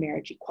announced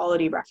marriage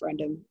equality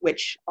referendum,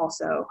 which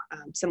also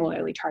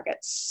similarly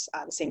targets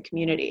the same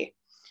community.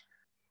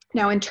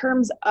 Now, in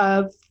terms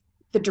of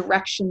the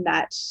direction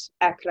that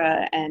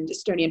ECRA and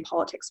Estonian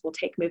politics will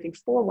take moving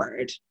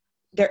forward,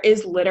 there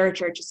is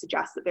literature to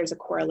suggest that there's a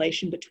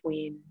correlation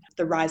between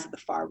the rise of the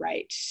far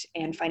right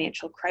and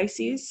financial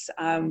crises.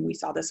 We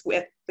saw this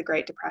with the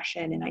Great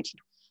Depression in 19.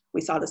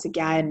 We saw this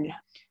again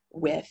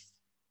with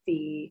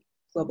the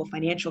global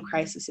financial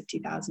crisis of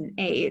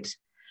 2008.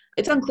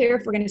 It's unclear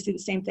if we're going to see the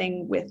same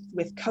thing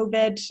with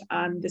COVID.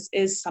 This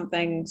is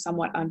something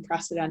somewhat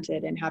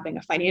unprecedented in having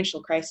a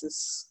financial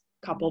crisis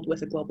coupled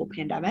with a global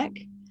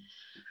pandemic.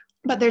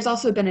 But there's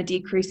also been a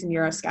decrease in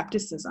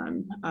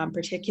Euroscepticism,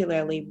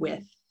 particularly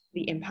with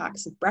the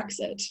impacts of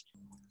Brexit.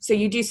 So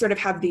you do sort of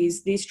have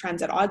these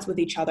trends at odds with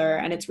each other,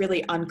 and it's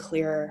really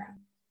unclear,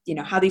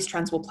 how these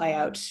trends will play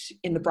out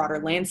in the broader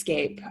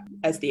landscape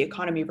as the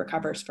economy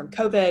recovers from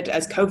COVID,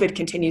 as COVID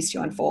continues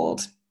to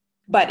unfold.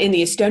 But in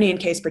the Estonian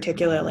case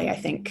particularly, I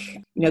think,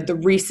 the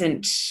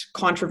recent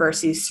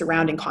controversies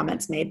surrounding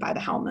comments made by the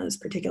Helmas,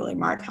 particularly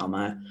Mart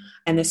Helma,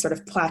 and this sort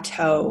of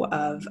plateau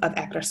of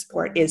ECRA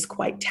support is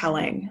quite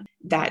telling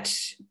that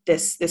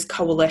this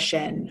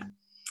coalition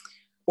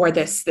or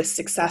this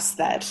success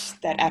that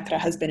ECRA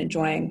has been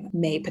enjoying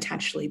may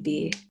potentially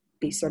be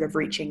sort of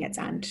reaching its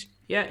end.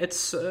 Yeah,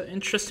 it's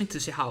interesting to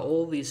see how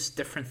all these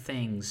different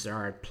things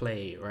are at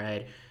play,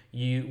 right?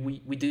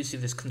 We do see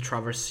this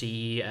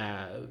controversy,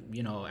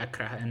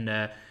 ECRA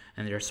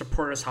and their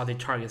supporters, how they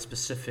target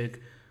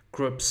specific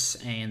groups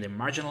and they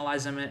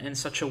marginalize them in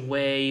such a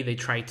way. They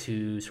try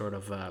to sort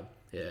of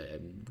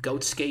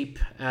goatscape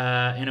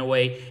in a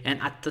way.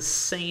 And at the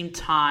same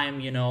time,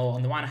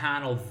 on the one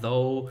hand,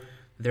 although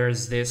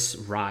there's this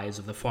rise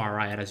of the far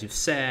right, as you've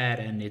said,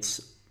 and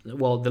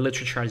the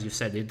literature, as you've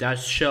said, it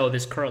does show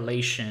this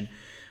correlation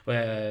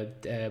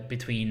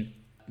between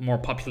more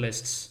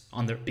populists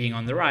being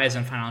on the rise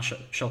and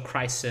financial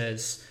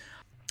crisis.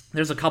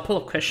 There's a couple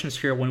of questions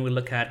here when we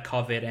look at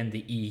COVID and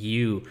the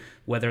EU,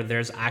 whether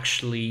there's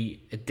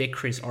actually a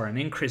decrease or an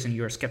increase in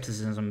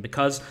Euroscepticism,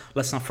 because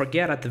let's not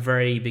forget, at the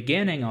very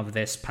beginning of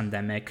this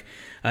pandemic,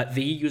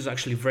 the EU is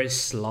actually very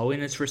slow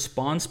in its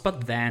response,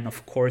 but then,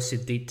 of course,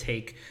 it did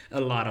take a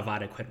lot of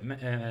adequate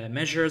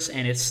measures,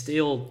 and it's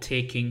still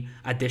taking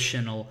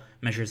additional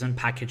measures and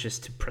packages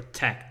to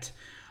protect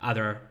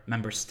other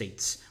member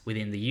states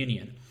within the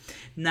Union.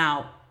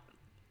 Now,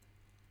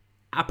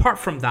 apart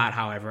from that,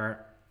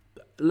 however,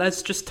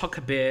 let's just talk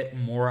a bit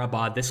more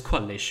about this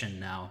coalition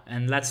now,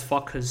 and let's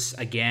focus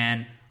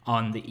again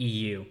on the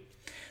EU.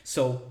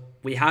 So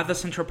we have the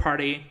Centre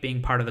Party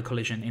being part of the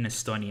coalition in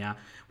Estonia,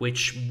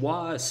 which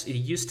it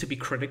used to be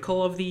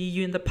critical of the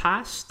EU in the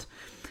past.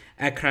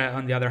 ECRA,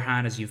 on the other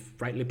hand, as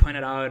you've rightly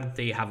pointed out,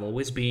 they have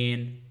always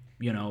been,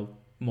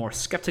 more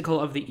skeptical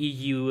of the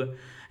EU.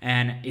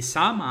 And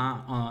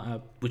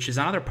Isama, which is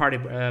another part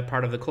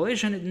of the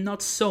coalition,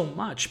 not so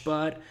much,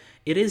 but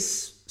it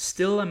is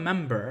still a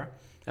member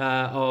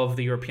of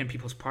the European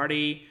People's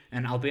Party,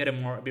 and albeit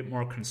a bit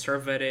more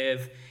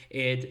conservative.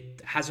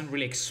 It hasn't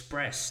really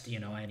expressed,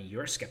 any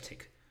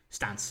Eurosceptic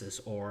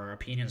stances or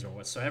opinions or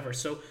whatsoever.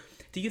 So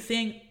do you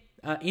think,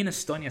 in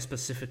Estonia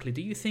specifically,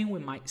 do you think we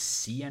might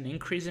see an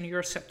increase in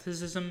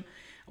Euroscepticism,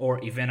 or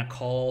even a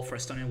call for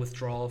Estonian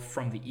withdrawal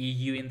from the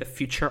EU in the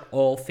future,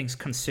 all things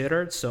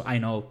considered? So I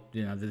know,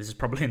 this is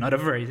probably not a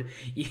very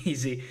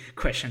easy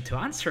question to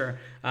answer,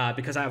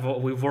 because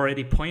we've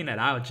already pointed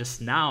out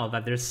just now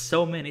that there's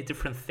so many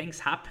different things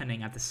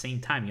happening at the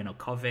same time,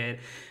 COVID,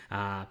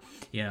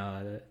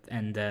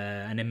 and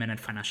an imminent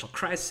financial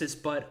crisis.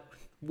 But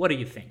what do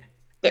you think?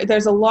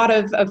 There's a lot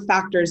of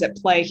factors at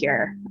play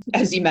here,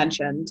 as you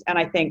mentioned. And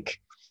I think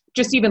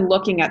just even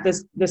looking at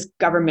this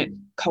government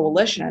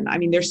coalition, I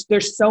mean,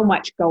 there's so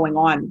much going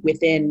on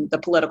within the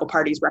political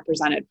parties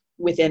represented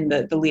within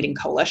the leading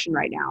coalition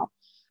right now.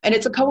 And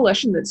it's a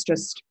coalition that's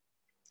just,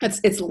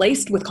 it's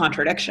laced with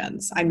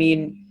contradictions. I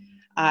mean,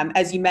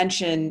 as you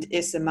mentioned,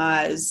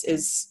 Isama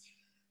is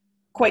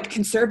quite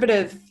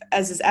conservative,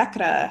 as is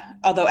ECRA,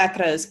 although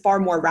ECRA is far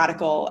more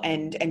radical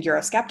and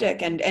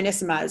Eurosceptic, and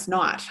Isama is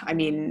not. I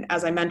mean,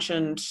 as I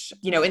mentioned,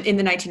 in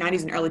the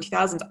 1990s and early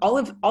 2000s,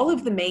 all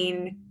of the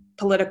main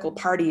political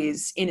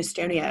parties in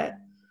Estonia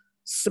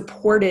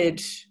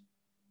supported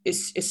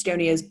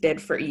Estonia's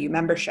bid for EU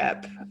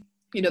membership.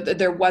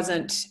 There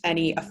wasn't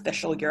any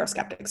official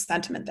Eurosceptic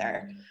sentiment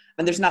there.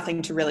 And there's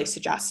nothing to really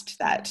suggest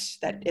that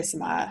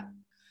Isama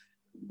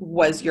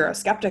was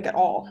Eurosceptic at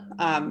all.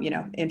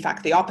 In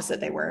fact, the opposite,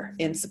 they were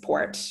in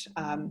support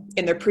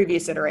in their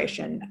previous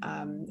iteration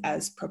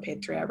as Pro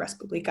Patria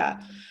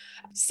Respublica.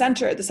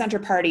 The Centre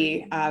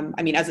Party,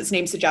 as its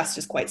name suggests,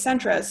 is quite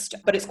centrist,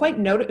 but it's quite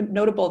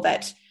notable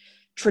that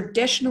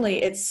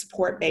traditionally its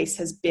support base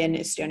has been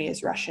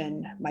Estonia's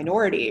Russian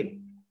minority.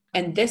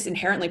 And this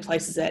inherently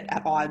places it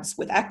at odds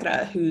with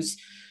ECRA,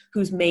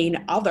 whose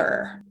main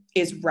other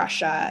is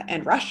Russia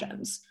and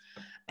Russians.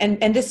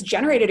 And this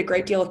generated a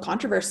great deal of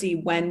controversy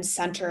when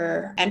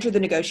Centre entered the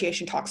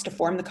negotiation talks to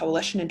form the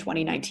coalition in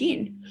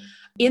 2019.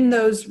 In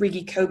those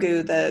Rigi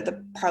Kogu,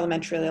 the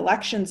parliamentary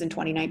elections in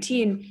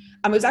 2019,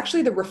 it was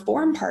actually the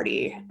Reform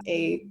Party,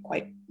 a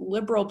quite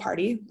liberal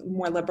party,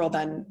 more liberal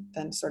than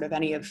sort of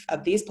any of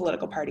these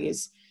political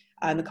parties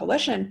in the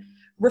coalition.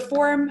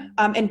 Reform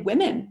and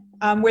Women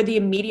were the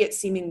immediate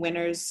seeming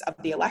winners of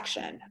the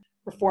election.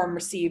 Reform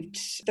received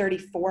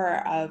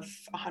 34 of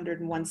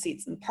 101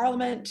 seats in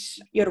parliament.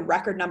 You had a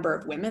record number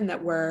of women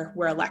that were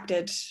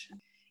elected.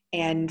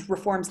 And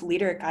Reform's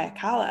leader, Kaja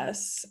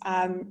Kallas,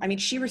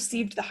 she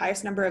received the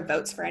highest number of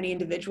votes for any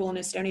individual in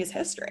Estonia's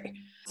history.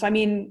 So,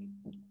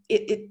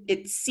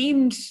 it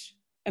seemed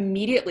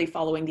immediately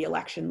following the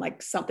election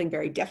like something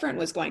very different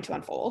was going to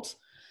unfold.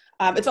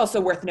 It's also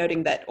worth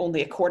noting that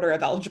only a quarter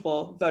of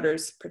eligible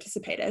voters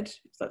participated.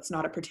 So that's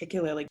not a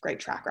particularly great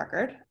track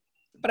record.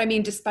 But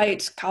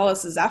despite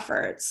Kallas's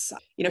efforts,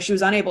 she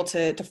was unable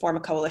to form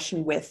a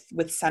coalition with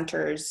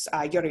Centre's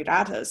Jüri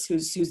Ratas,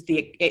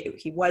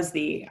 he was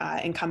the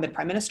incumbent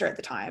prime minister at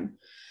the time.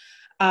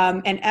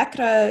 And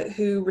ECRA,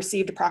 who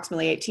received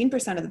approximately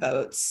 18% of the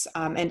votes,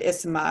 and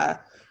Isama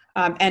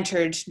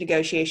entered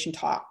negotiation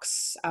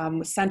talks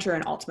with Centre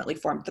and ultimately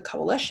formed the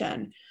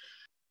coalition.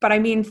 But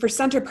for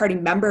Centre Party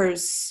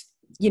members,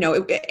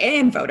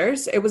 and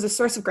voters, it was a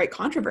source of great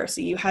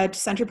controversy. You had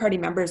Centre Party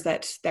members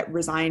that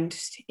resigned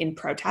in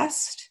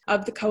protest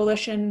of the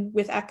coalition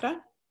with ECRA.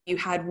 You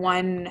had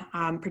one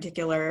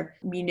particular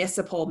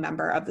municipal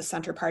member of the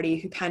Centre Party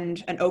who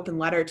penned an open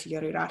letter to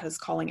Jüri Ratas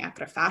calling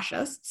ECRA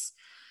fascists.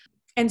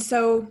 And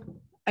so,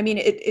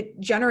 it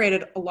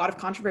generated a lot of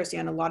controversy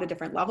on a lot of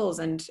different levels.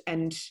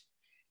 And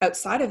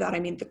outside of that, I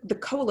mean, the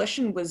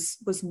coalition was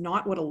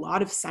not what a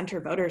lot of center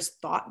voters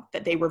thought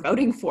that they were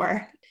voting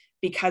for,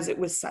 because it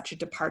was such a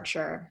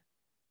departure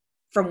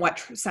from what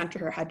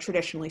center had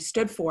traditionally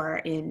stood for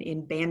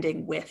in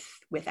banding with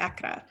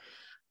ECRA.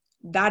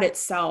 That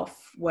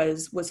itself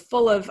was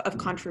full of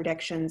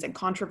contradictions and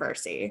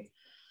controversy.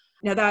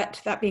 Now,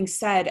 that being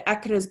said,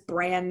 ECRA's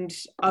brand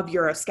of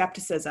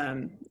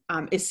Euroscepticism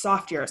is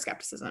soft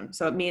Euroscepticism.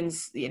 So it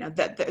means,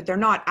 that they're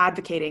not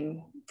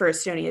advocating for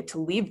Estonia to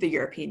leave the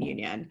European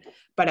Union,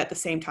 but at the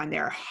same time, they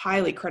are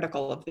highly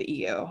critical of the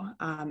EU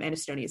and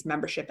Estonia's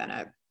membership in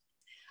it.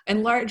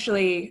 And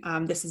largely,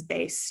 this is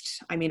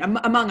based,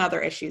 among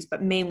other issues,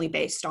 but mainly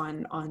based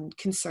on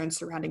concerns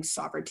surrounding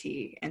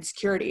sovereignty and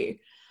security.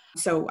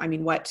 So,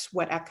 what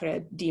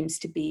ECRA deems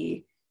to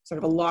be sort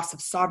of a loss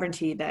of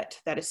sovereignty that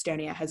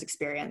Estonia has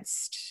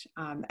experienced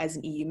as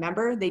an EU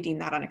member, they deem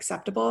that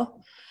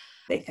unacceptable.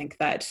 They think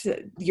that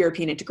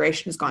European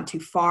integration has gone too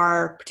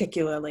far,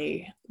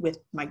 particularly with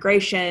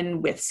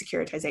migration, with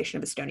securitization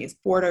of Estonia's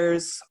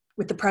borders,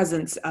 with the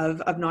presence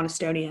of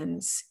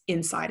non-Estonians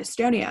inside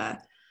Estonia,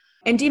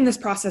 and deem this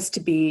process to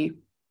be,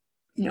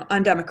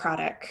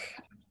 undemocratic,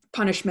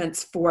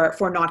 punishments for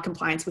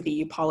non-compliance with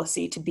EU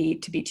policy to be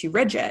too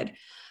rigid.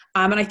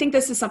 And I think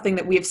this is something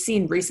that we have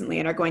seen recently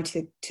and are going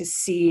to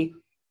see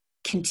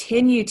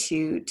continue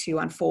to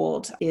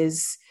unfold,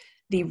 is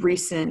the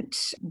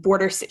recent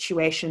border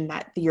situation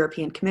that the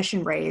European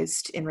Commission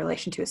raised in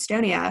relation to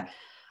Estonia,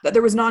 that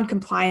there was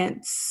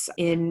non-compliance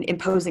in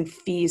imposing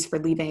fees for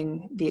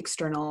leaving the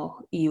external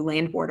EU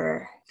land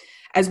border,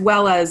 as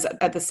well as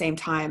at the same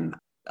time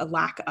a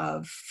lack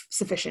of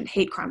sufficient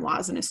hate crime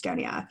laws in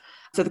Estonia.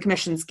 So the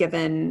Commission's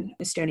given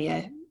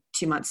Estonia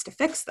 2 months to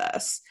fix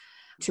this,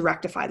 to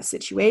rectify the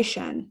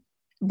situation.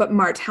 But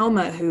Mart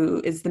Helme,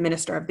 who is the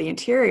Minister of the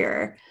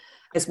Interior,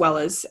 as well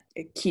as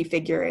a key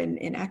figure in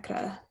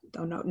ECRA,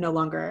 though no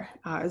longer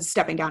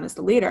stepping down as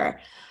the leader,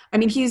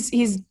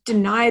 he's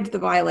denied the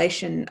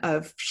violation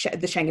of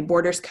the Schengen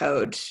Borders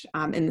Code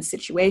in the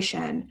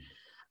situation.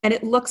 And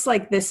it looks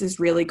like this is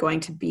really going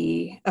to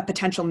be a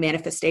potential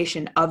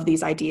manifestation of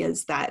these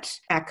ideas that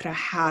ECRA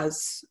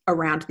has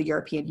around the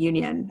European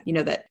Union,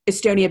 that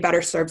Estonia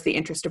better serves the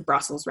interest of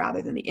Brussels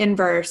rather than the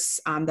inverse,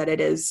 that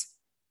it is,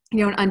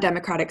 an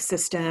undemocratic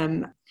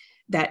system,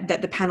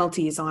 that the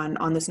penalties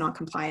on this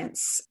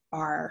non-compliance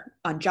are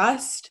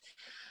unjust.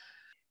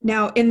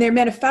 Now, in their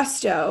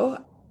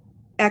manifesto,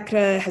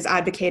 ECRA has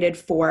advocated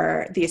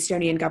for the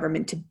Estonian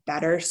government to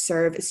better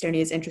serve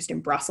Estonia's interest in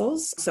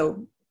Brussels.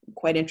 So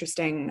quite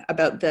interesting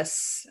about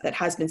this, that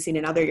has been seen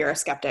in other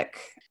Eurosceptic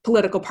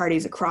political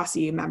parties across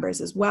EU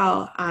members as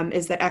well,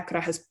 is that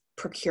ECRA has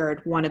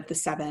procured one of the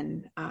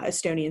 7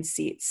 Estonian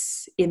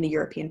seats in the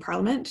European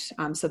Parliament.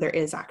 So there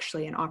is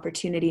actually an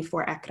opportunity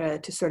for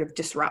ECRA to sort of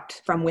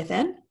disrupt from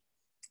within.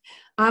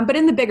 But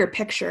in the bigger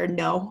picture,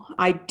 no,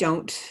 I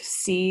don't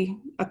see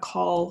a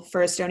call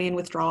for Estonian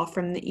withdrawal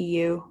from the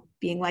EU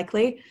being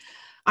likely.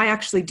 I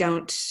actually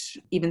don't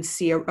even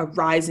see a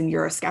rise in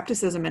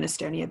Euroscepticism in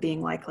Estonia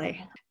being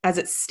likely. As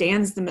it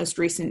stands, the most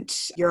recent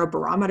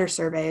Eurobarometer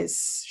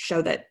surveys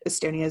show that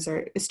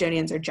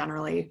Estonians are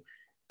generally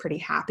pretty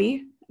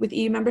happy with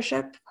EU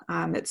membership.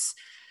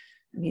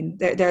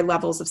 Their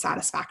levels of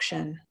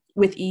satisfaction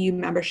with EU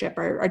membership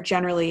are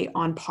generally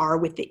on par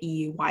with the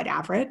EU-wide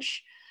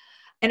average.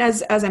 And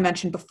as I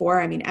mentioned before,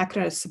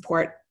 ECRA's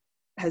support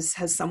has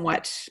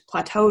somewhat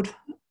plateaued.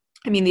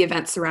 The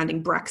events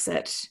surrounding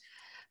Brexit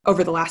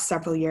over the last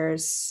several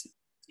years,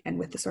 and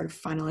with the sort of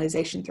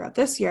finalization throughout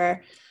this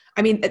year,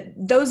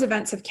 those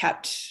events have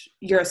kept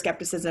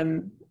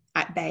Euroscepticism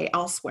at bay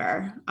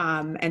elsewhere.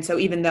 And so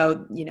even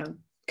though,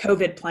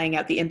 COVID playing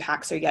out, the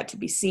impacts are yet to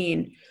be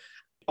seen,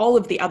 all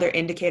of the other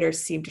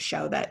indicators seem to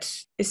show that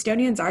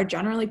Estonians are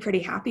generally pretty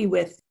happy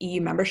with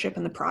EU membership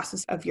and the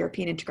process of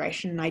European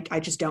integration. And I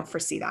just don't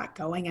foresee that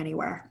going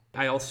anywhere.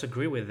 I also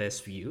agree with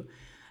this view.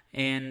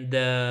 And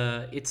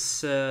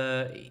it's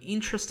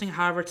interesting,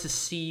 however, to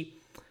see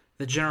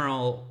the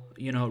general,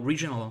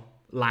 regional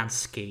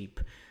landscape,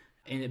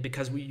 and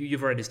because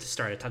you've already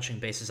started touching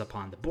bases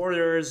upon the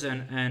borders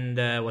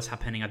and what's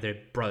happening at the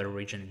broader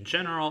region in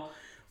general.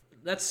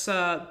 That's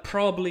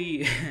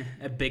probably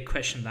a big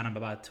question that I'm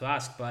about to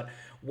ask, but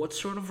what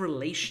sort of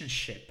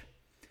relationship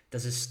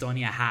does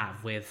Estonia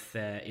have with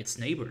its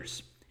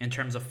neighbors in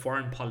terms of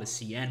foreign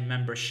policy and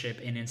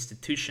membership in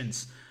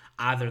institutions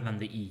other than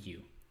the EU?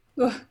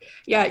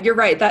 Yeah, you're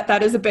right.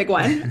 That is a big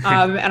one.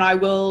 And I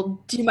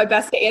will do my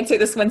best to answer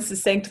this one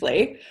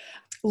succinctly.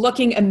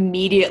 Looking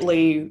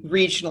immediately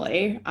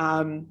regionally,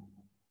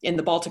 in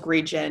the Baltic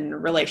region,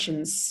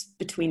 relations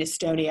between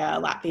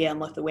Estonia, Latvia, and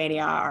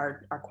Lithuania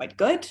are quite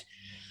good.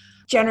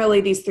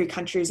 Generally, these 3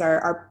 countries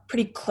are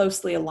pretty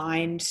closely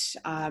aligned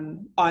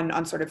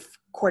on sort of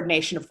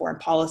coordination of foreign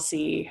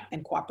policy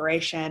and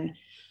cooperation.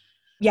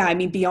 Yeah,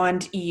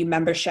 beyond EU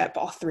membership,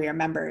 all 3 are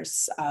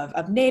members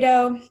of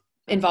NATO.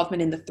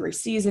 Involvement in the 3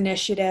 Seas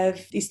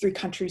initiative. These 3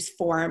 countries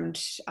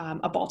formed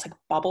a Baltic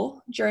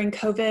bubble during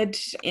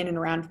COVID in and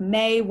around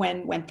May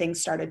when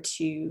things started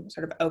to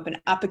sort of open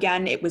up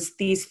again. It was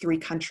these 3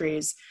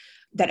 countries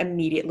that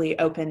immediately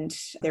opened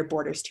their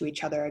borders to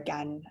each other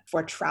again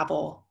for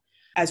travel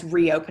as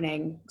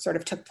reopening sort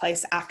of took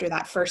place after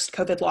that first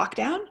COVID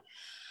lockdown.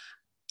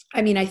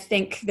 I mean, I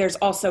think there's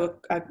also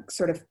a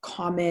sort of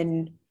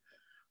common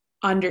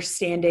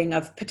understanding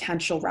of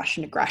potential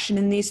Russian aggression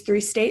in these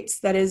three states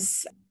that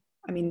is,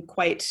 I mean,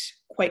 quite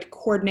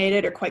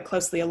coordinated or quite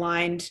closely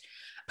aligned,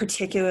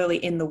 particularly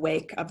in the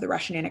wake of the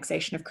Russian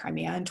annexation of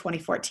Crimea in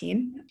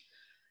 2014.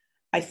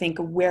 I think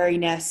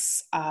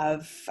wariness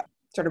of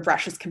sort of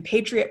Russia's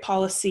compatriot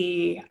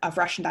policy, of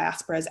Russian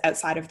diasporas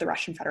outside of the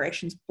Russian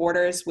Federation's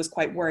borders was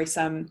quite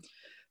worrisome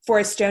for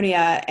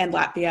Estonia and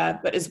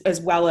Latvia, but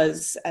as well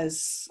as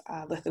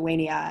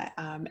Lithuania.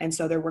 And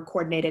so there were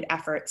coordinated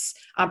efforts,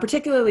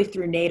 particularly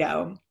through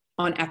NATO,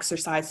 on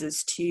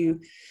exercises to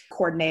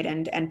coordinate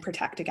and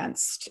protect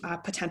against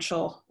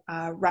potential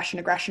Russian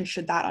aggression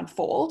should that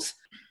unfold.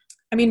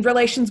 I mean,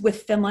 relations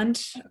with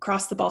Finland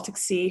across the Baltic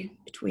Sea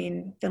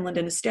between Finland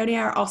and Estonia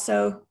are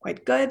also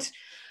quite good.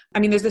 I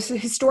mean, there's this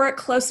historic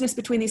closeness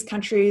between these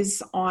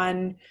countries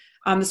on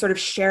the sort of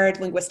shared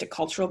linguistic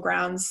cultural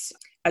grounds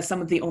as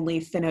some of the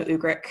only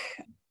Finno-Ugric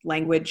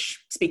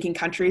language speaking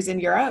countries in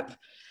Europe.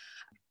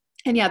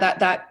 And yeah,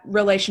 that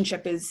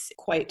relationship is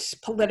quite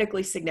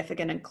politically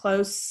significant and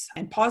close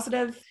and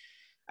positive.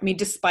 I mean,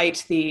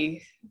 despite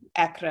the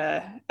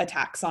ECRA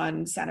attacks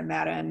on Santa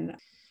Marin,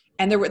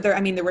 and there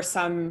were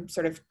some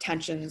sort of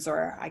tensions,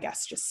 or I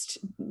guess just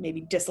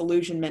maybe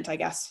disillusionment, I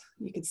guess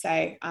you could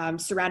say,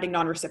 surrounding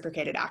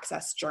non-reciprocated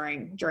access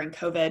during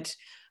COVID.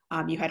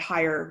 You had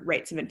higher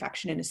rates of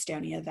infection in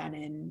Estonia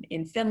than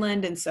in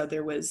Finland, and so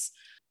there was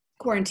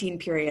quarantine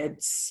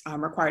periods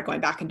required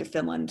going back into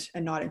Finland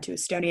and not into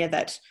Estonia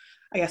that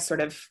I guess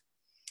sort of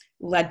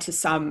led to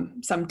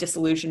some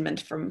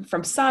disillusionment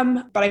from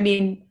some. But I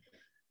mean,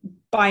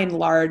 by and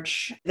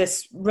large,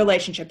 this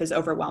relationship is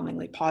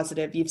overwhelmingly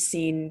positive. You've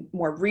seen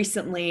more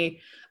recently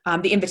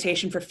the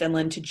invitation for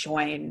Finland to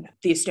join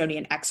the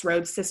Estonian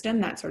X-Road system,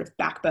 that sort of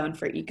backbone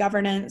for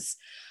e-governance.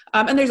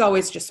 And there's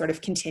always just sort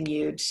of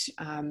continued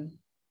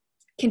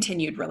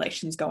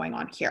relations going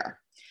on here.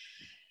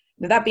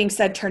 Now, that being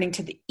said, turning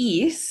to the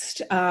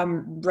east,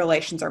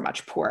 relations are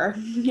much poorer.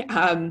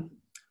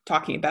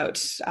 Talking about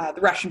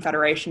the Russian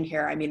Federation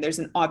here, I mean, there's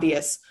an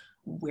obvious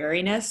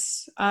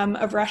wariness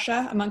of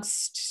Russia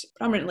amongst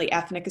predominantly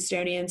ethnic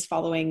Estonians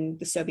following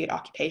the Soviet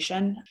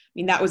occupation. I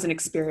mean, that was an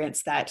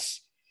experience that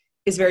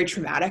is very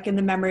traumatic in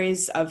the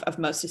memories of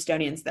most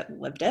Estonians that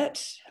lived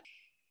it.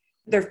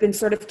 There have been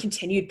sort of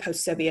continued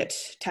post-Soviet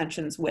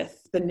tensions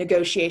with the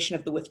negotiation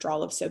of the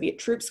withdrawal of Soviet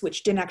troops,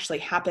 which didn't actually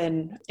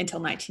happen until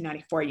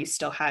 1994. You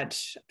still had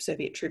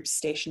Soviet troops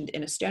stationed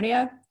in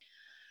Estonia.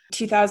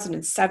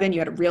 2007, you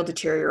had a real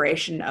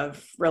deterioration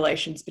of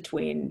relations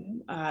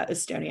between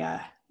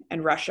Estonia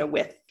and Russia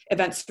with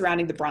events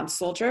surrounding the Bronze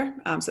Soldier.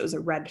 So it was a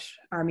Red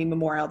Army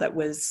memorial that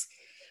was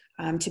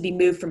to be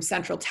moved from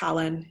central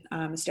Tallinn,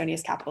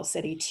 Estonia's capital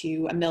city,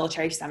 to a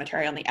military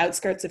cemetery on the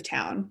outskirts of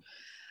town.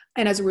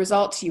 And as a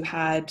result, you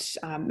had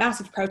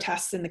massive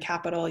protests in the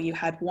capital. You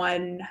had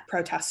one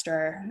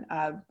protester,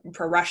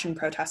 pro-Russian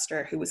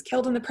protester, who was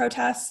killed in the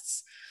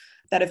protests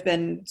that have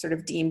been sort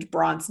of deemed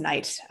Bronze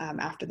Knight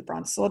after the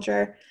Bronze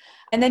Soldier.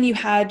 And then you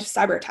had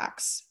cyber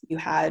attacks. You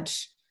had,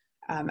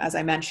 as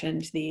I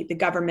mentioned, the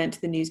government,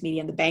 the news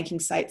media, and the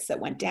banking sites that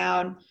went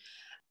down.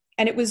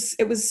 And it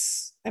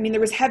was, I mean, there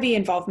was heavy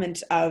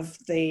involvement of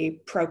the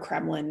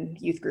pro-Kremlin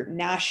youth group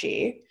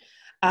Nashi,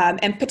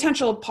 and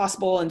potential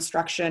possible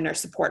instruction or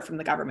support from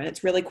the government.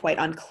 It's really quite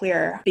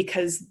unclear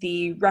because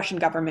the Russian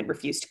government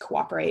refused to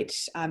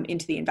cooperate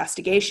into the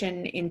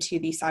investigation into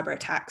the cyber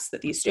attacks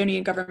that the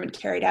Estonian government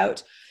carried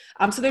out.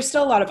 So there's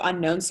still a lot of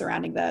unknowns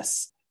surrounding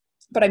this.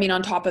 But I mean,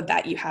 on top of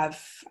that, you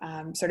have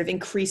sort of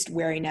increased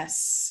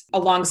wariness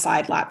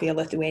alongside Latvia,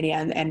 Lithuania,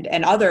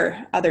 and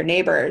other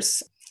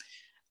neighbors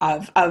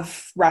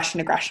of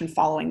Russian aggression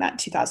following that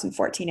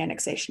 2014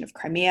 annexation of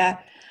Crimea.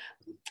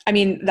 I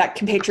mean, that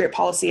compatriot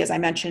policy, as I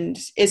mentioned,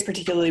 is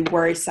particularly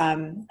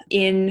worrisome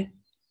in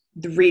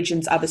the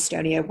regions of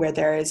Estonia where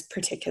there is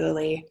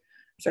particularly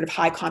sort of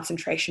high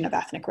concentration of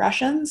ethnic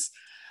Russians.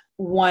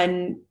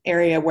 One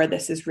area where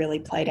this is really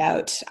played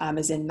out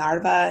is in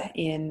Narva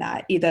in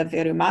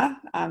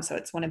Ida-Virumaa. So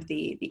it's one of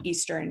the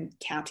eastern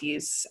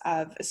counties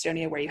of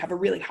Estonia where you have a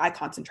really high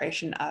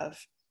concentration of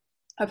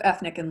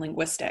ethnic and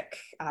linguistic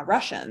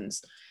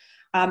Russians.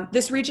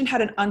 This region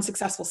had an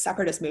unsuccessful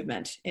separatist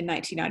movement in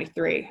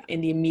 1993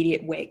 in the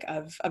immediate wake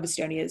of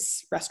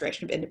Estonia's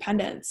restoration of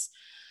independence.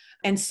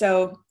 And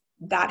so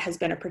that has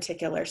been a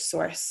particular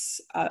source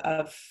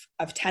of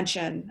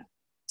tension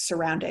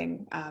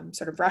surrounding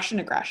sort of Russian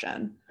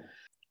aggression.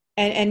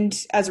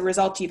 And as a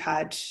result, you've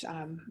had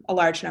a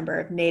large number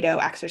of NATO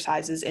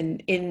exercises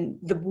in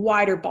the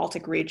wider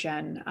Baltic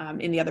region,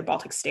 in the other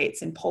Baltic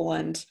states, in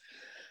Poland.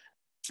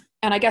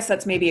 And I guess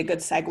that's maybe a good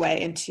segue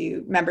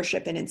into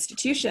membership in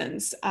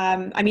institutions.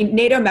 I mean,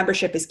 NATO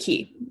membership is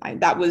key.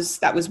 That was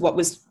what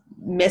was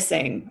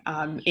missing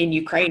in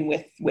Ukraine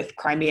with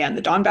Crimea and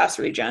the Donbass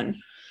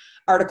region.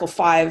 Article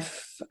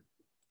 5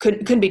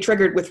 couldn't be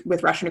triggered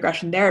with Russian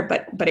aggression there,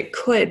 but it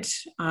could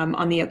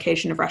on the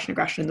occasion of Russian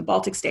aggression in the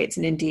Baltic states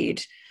and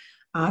indeed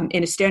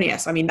in Estonia.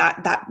 So I mean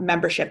that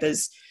membership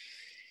is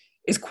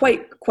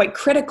quite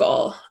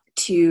critical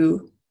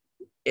to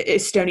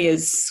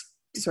Estonia's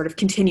sort of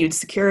continued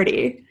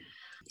security.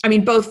 I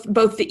mean, both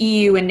the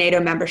EU and NATO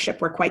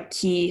membership were quite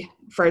key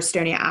for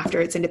Estonia after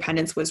its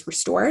independence was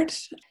restored.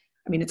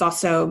 I mean, it's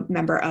also a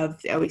member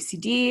of the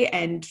OECD,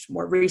 and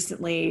more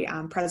recently,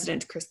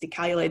 President Kristi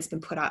Kaljulaid's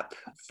been put up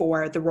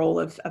for the role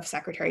of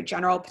Secretary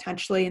General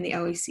potentially in the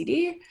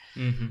OECD.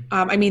 Mm-hmm.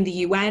 I mean, the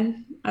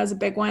UN is a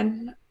big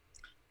one.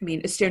 I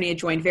mean, Estonia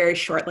joined very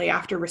shortly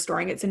after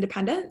restoring its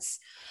independence,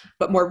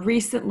 but more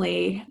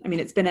recently, I mean,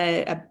 it's been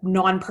a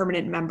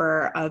non-permanent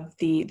member of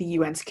the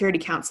UN Security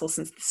Council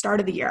since the start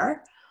of the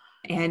year,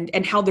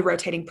 and held the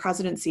rotating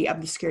presidency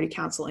of the Security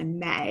Council in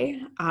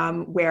May,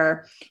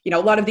 where, a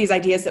lot of these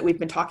ideas that we've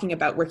been talking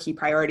about were key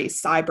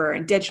priorities: cyber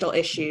and digital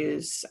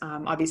issues,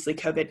 obviously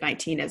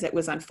COVID-19 as it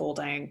was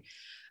unfolding.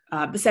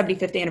 The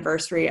 75th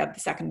anniversary of the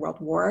Second World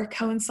War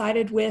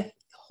coincided with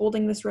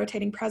holding this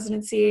rotating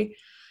presidency,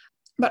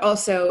 but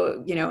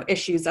also,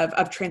 issues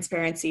of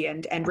transparency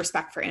and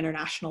respect for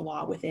international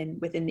law within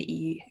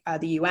the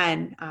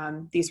UN.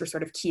 These were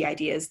sort of key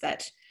ideas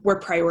that were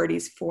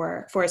priorities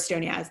for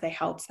Estonia as they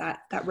held that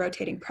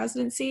rotating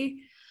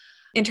presidency.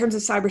 In terms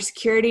of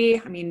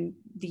cybersecurity, I mean,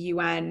 the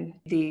UN,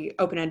 the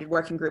open-ended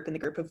working group, and the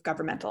group of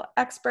governmental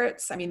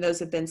experts, I mean, those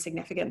have been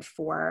significant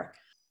for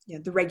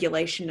the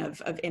regulation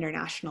of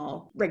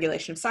international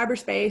regulation of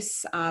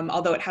cyberspace,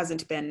 although it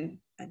hasn't been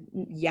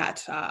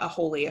yet a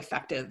wholly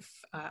effective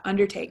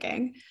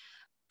undertaking.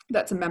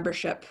 That's a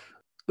membership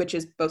which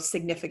is both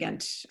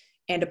significant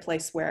and a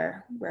place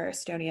where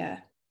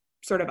Estonia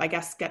sort of, I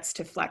guess, gets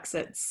to flex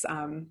its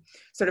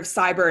sort of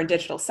cyber and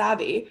digital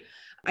savvy.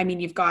 I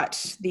mean, you've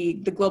got the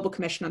Global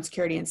Commission on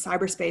Security and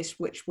Cyberspace,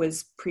 which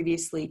was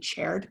previously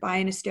chaired by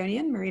an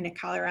Estonian, Marina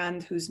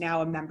Kaljurand, who's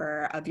now a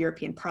member of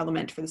European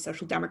Parliament for the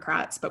Social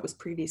Democrats, but was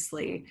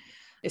previously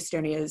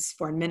Estonia's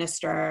foreign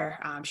minister.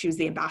 She was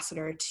the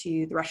ambassador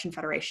to the Russian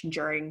Federation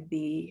during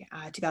the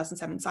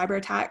 2007 cyber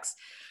attacks.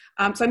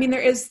 So, I mean,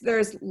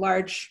 there's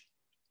large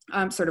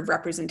sort of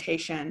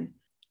representation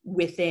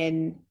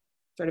within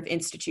sort of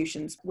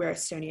institutions where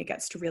Estonia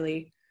gets to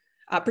really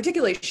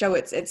particularly show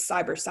its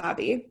cyber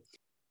savvy.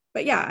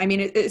 But yeah, I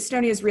mean,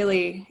 Estonia is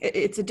really,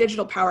 it's a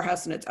digital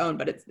powerhouse in its own,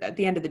 but it's, at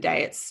the end of the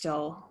day, it's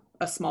still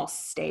a small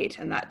state,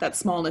 and that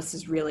smallness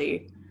is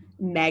really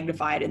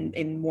magnified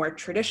in more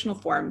traditional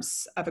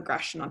forms of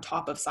aggression on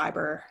top of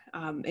cyber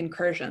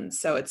incursions.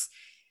 So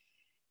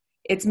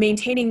it's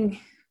maintaining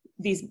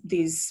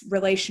these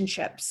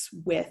relationships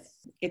with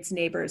its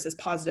neighbors as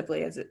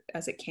positively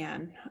as it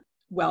can,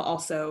 while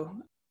also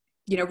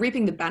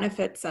reaping the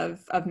benefits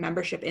of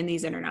membership in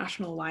these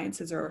international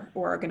alliances or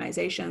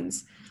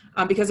organizations,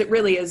 because it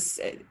really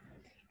is,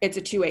 it's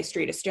a two-way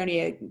street.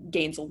 Estonia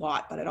gains a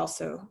lot, but it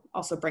also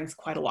brings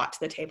quite a lot to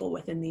the table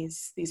within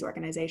these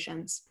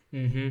organizations.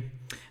 Mm-hmm.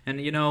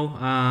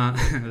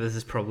 And this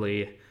is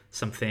probably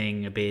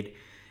something a bit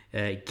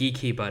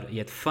geeky, but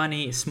yet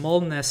funny.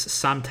 Smallness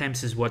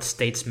sometimes is what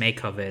states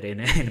make of it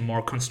in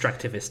more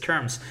constructivist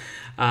terms.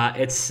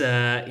 It's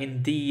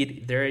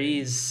indeed, there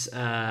is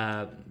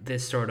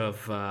this sort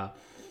of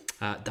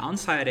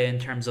downside in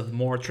terms of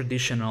more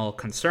traditional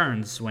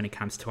concerns when it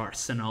comes to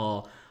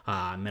arsenal,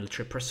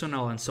 military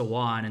personnel, and so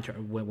on,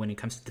 when it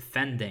comes to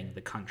defending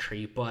the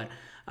country. But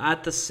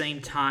at the same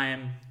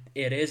time,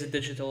 it is a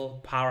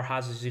digital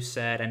powerhouse, as you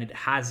said, and it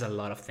has a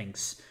lot of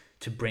things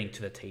to bring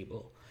to the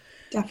table.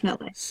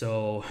 Definitely.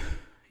 So,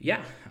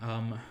 yeah,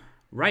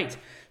 right.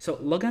 So,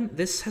 Logan,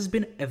 this has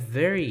been a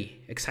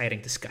very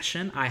exciting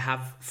discussion. I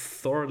have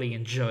thoroughly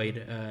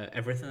enjoyed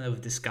everything that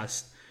we've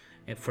discussed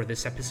for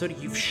this episode.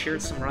 You've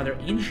shared some rather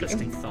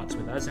interesting thoughts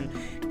with us,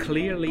 and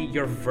clearly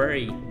you're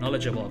very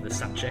knowledgeable of the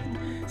subject.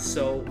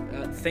 So,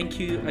 thank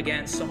you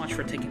again so much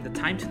for taking the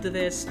time to do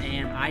this,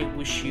 and I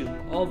wish you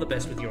all the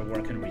best with your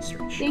work and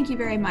research. Thank you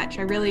very much.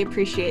 I really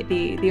appreciate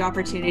the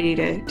opportunity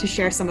to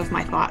share some of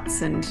my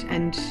thoughts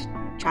and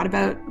chat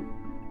about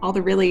all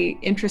the really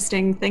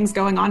interesting things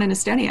going on in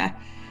Estonia.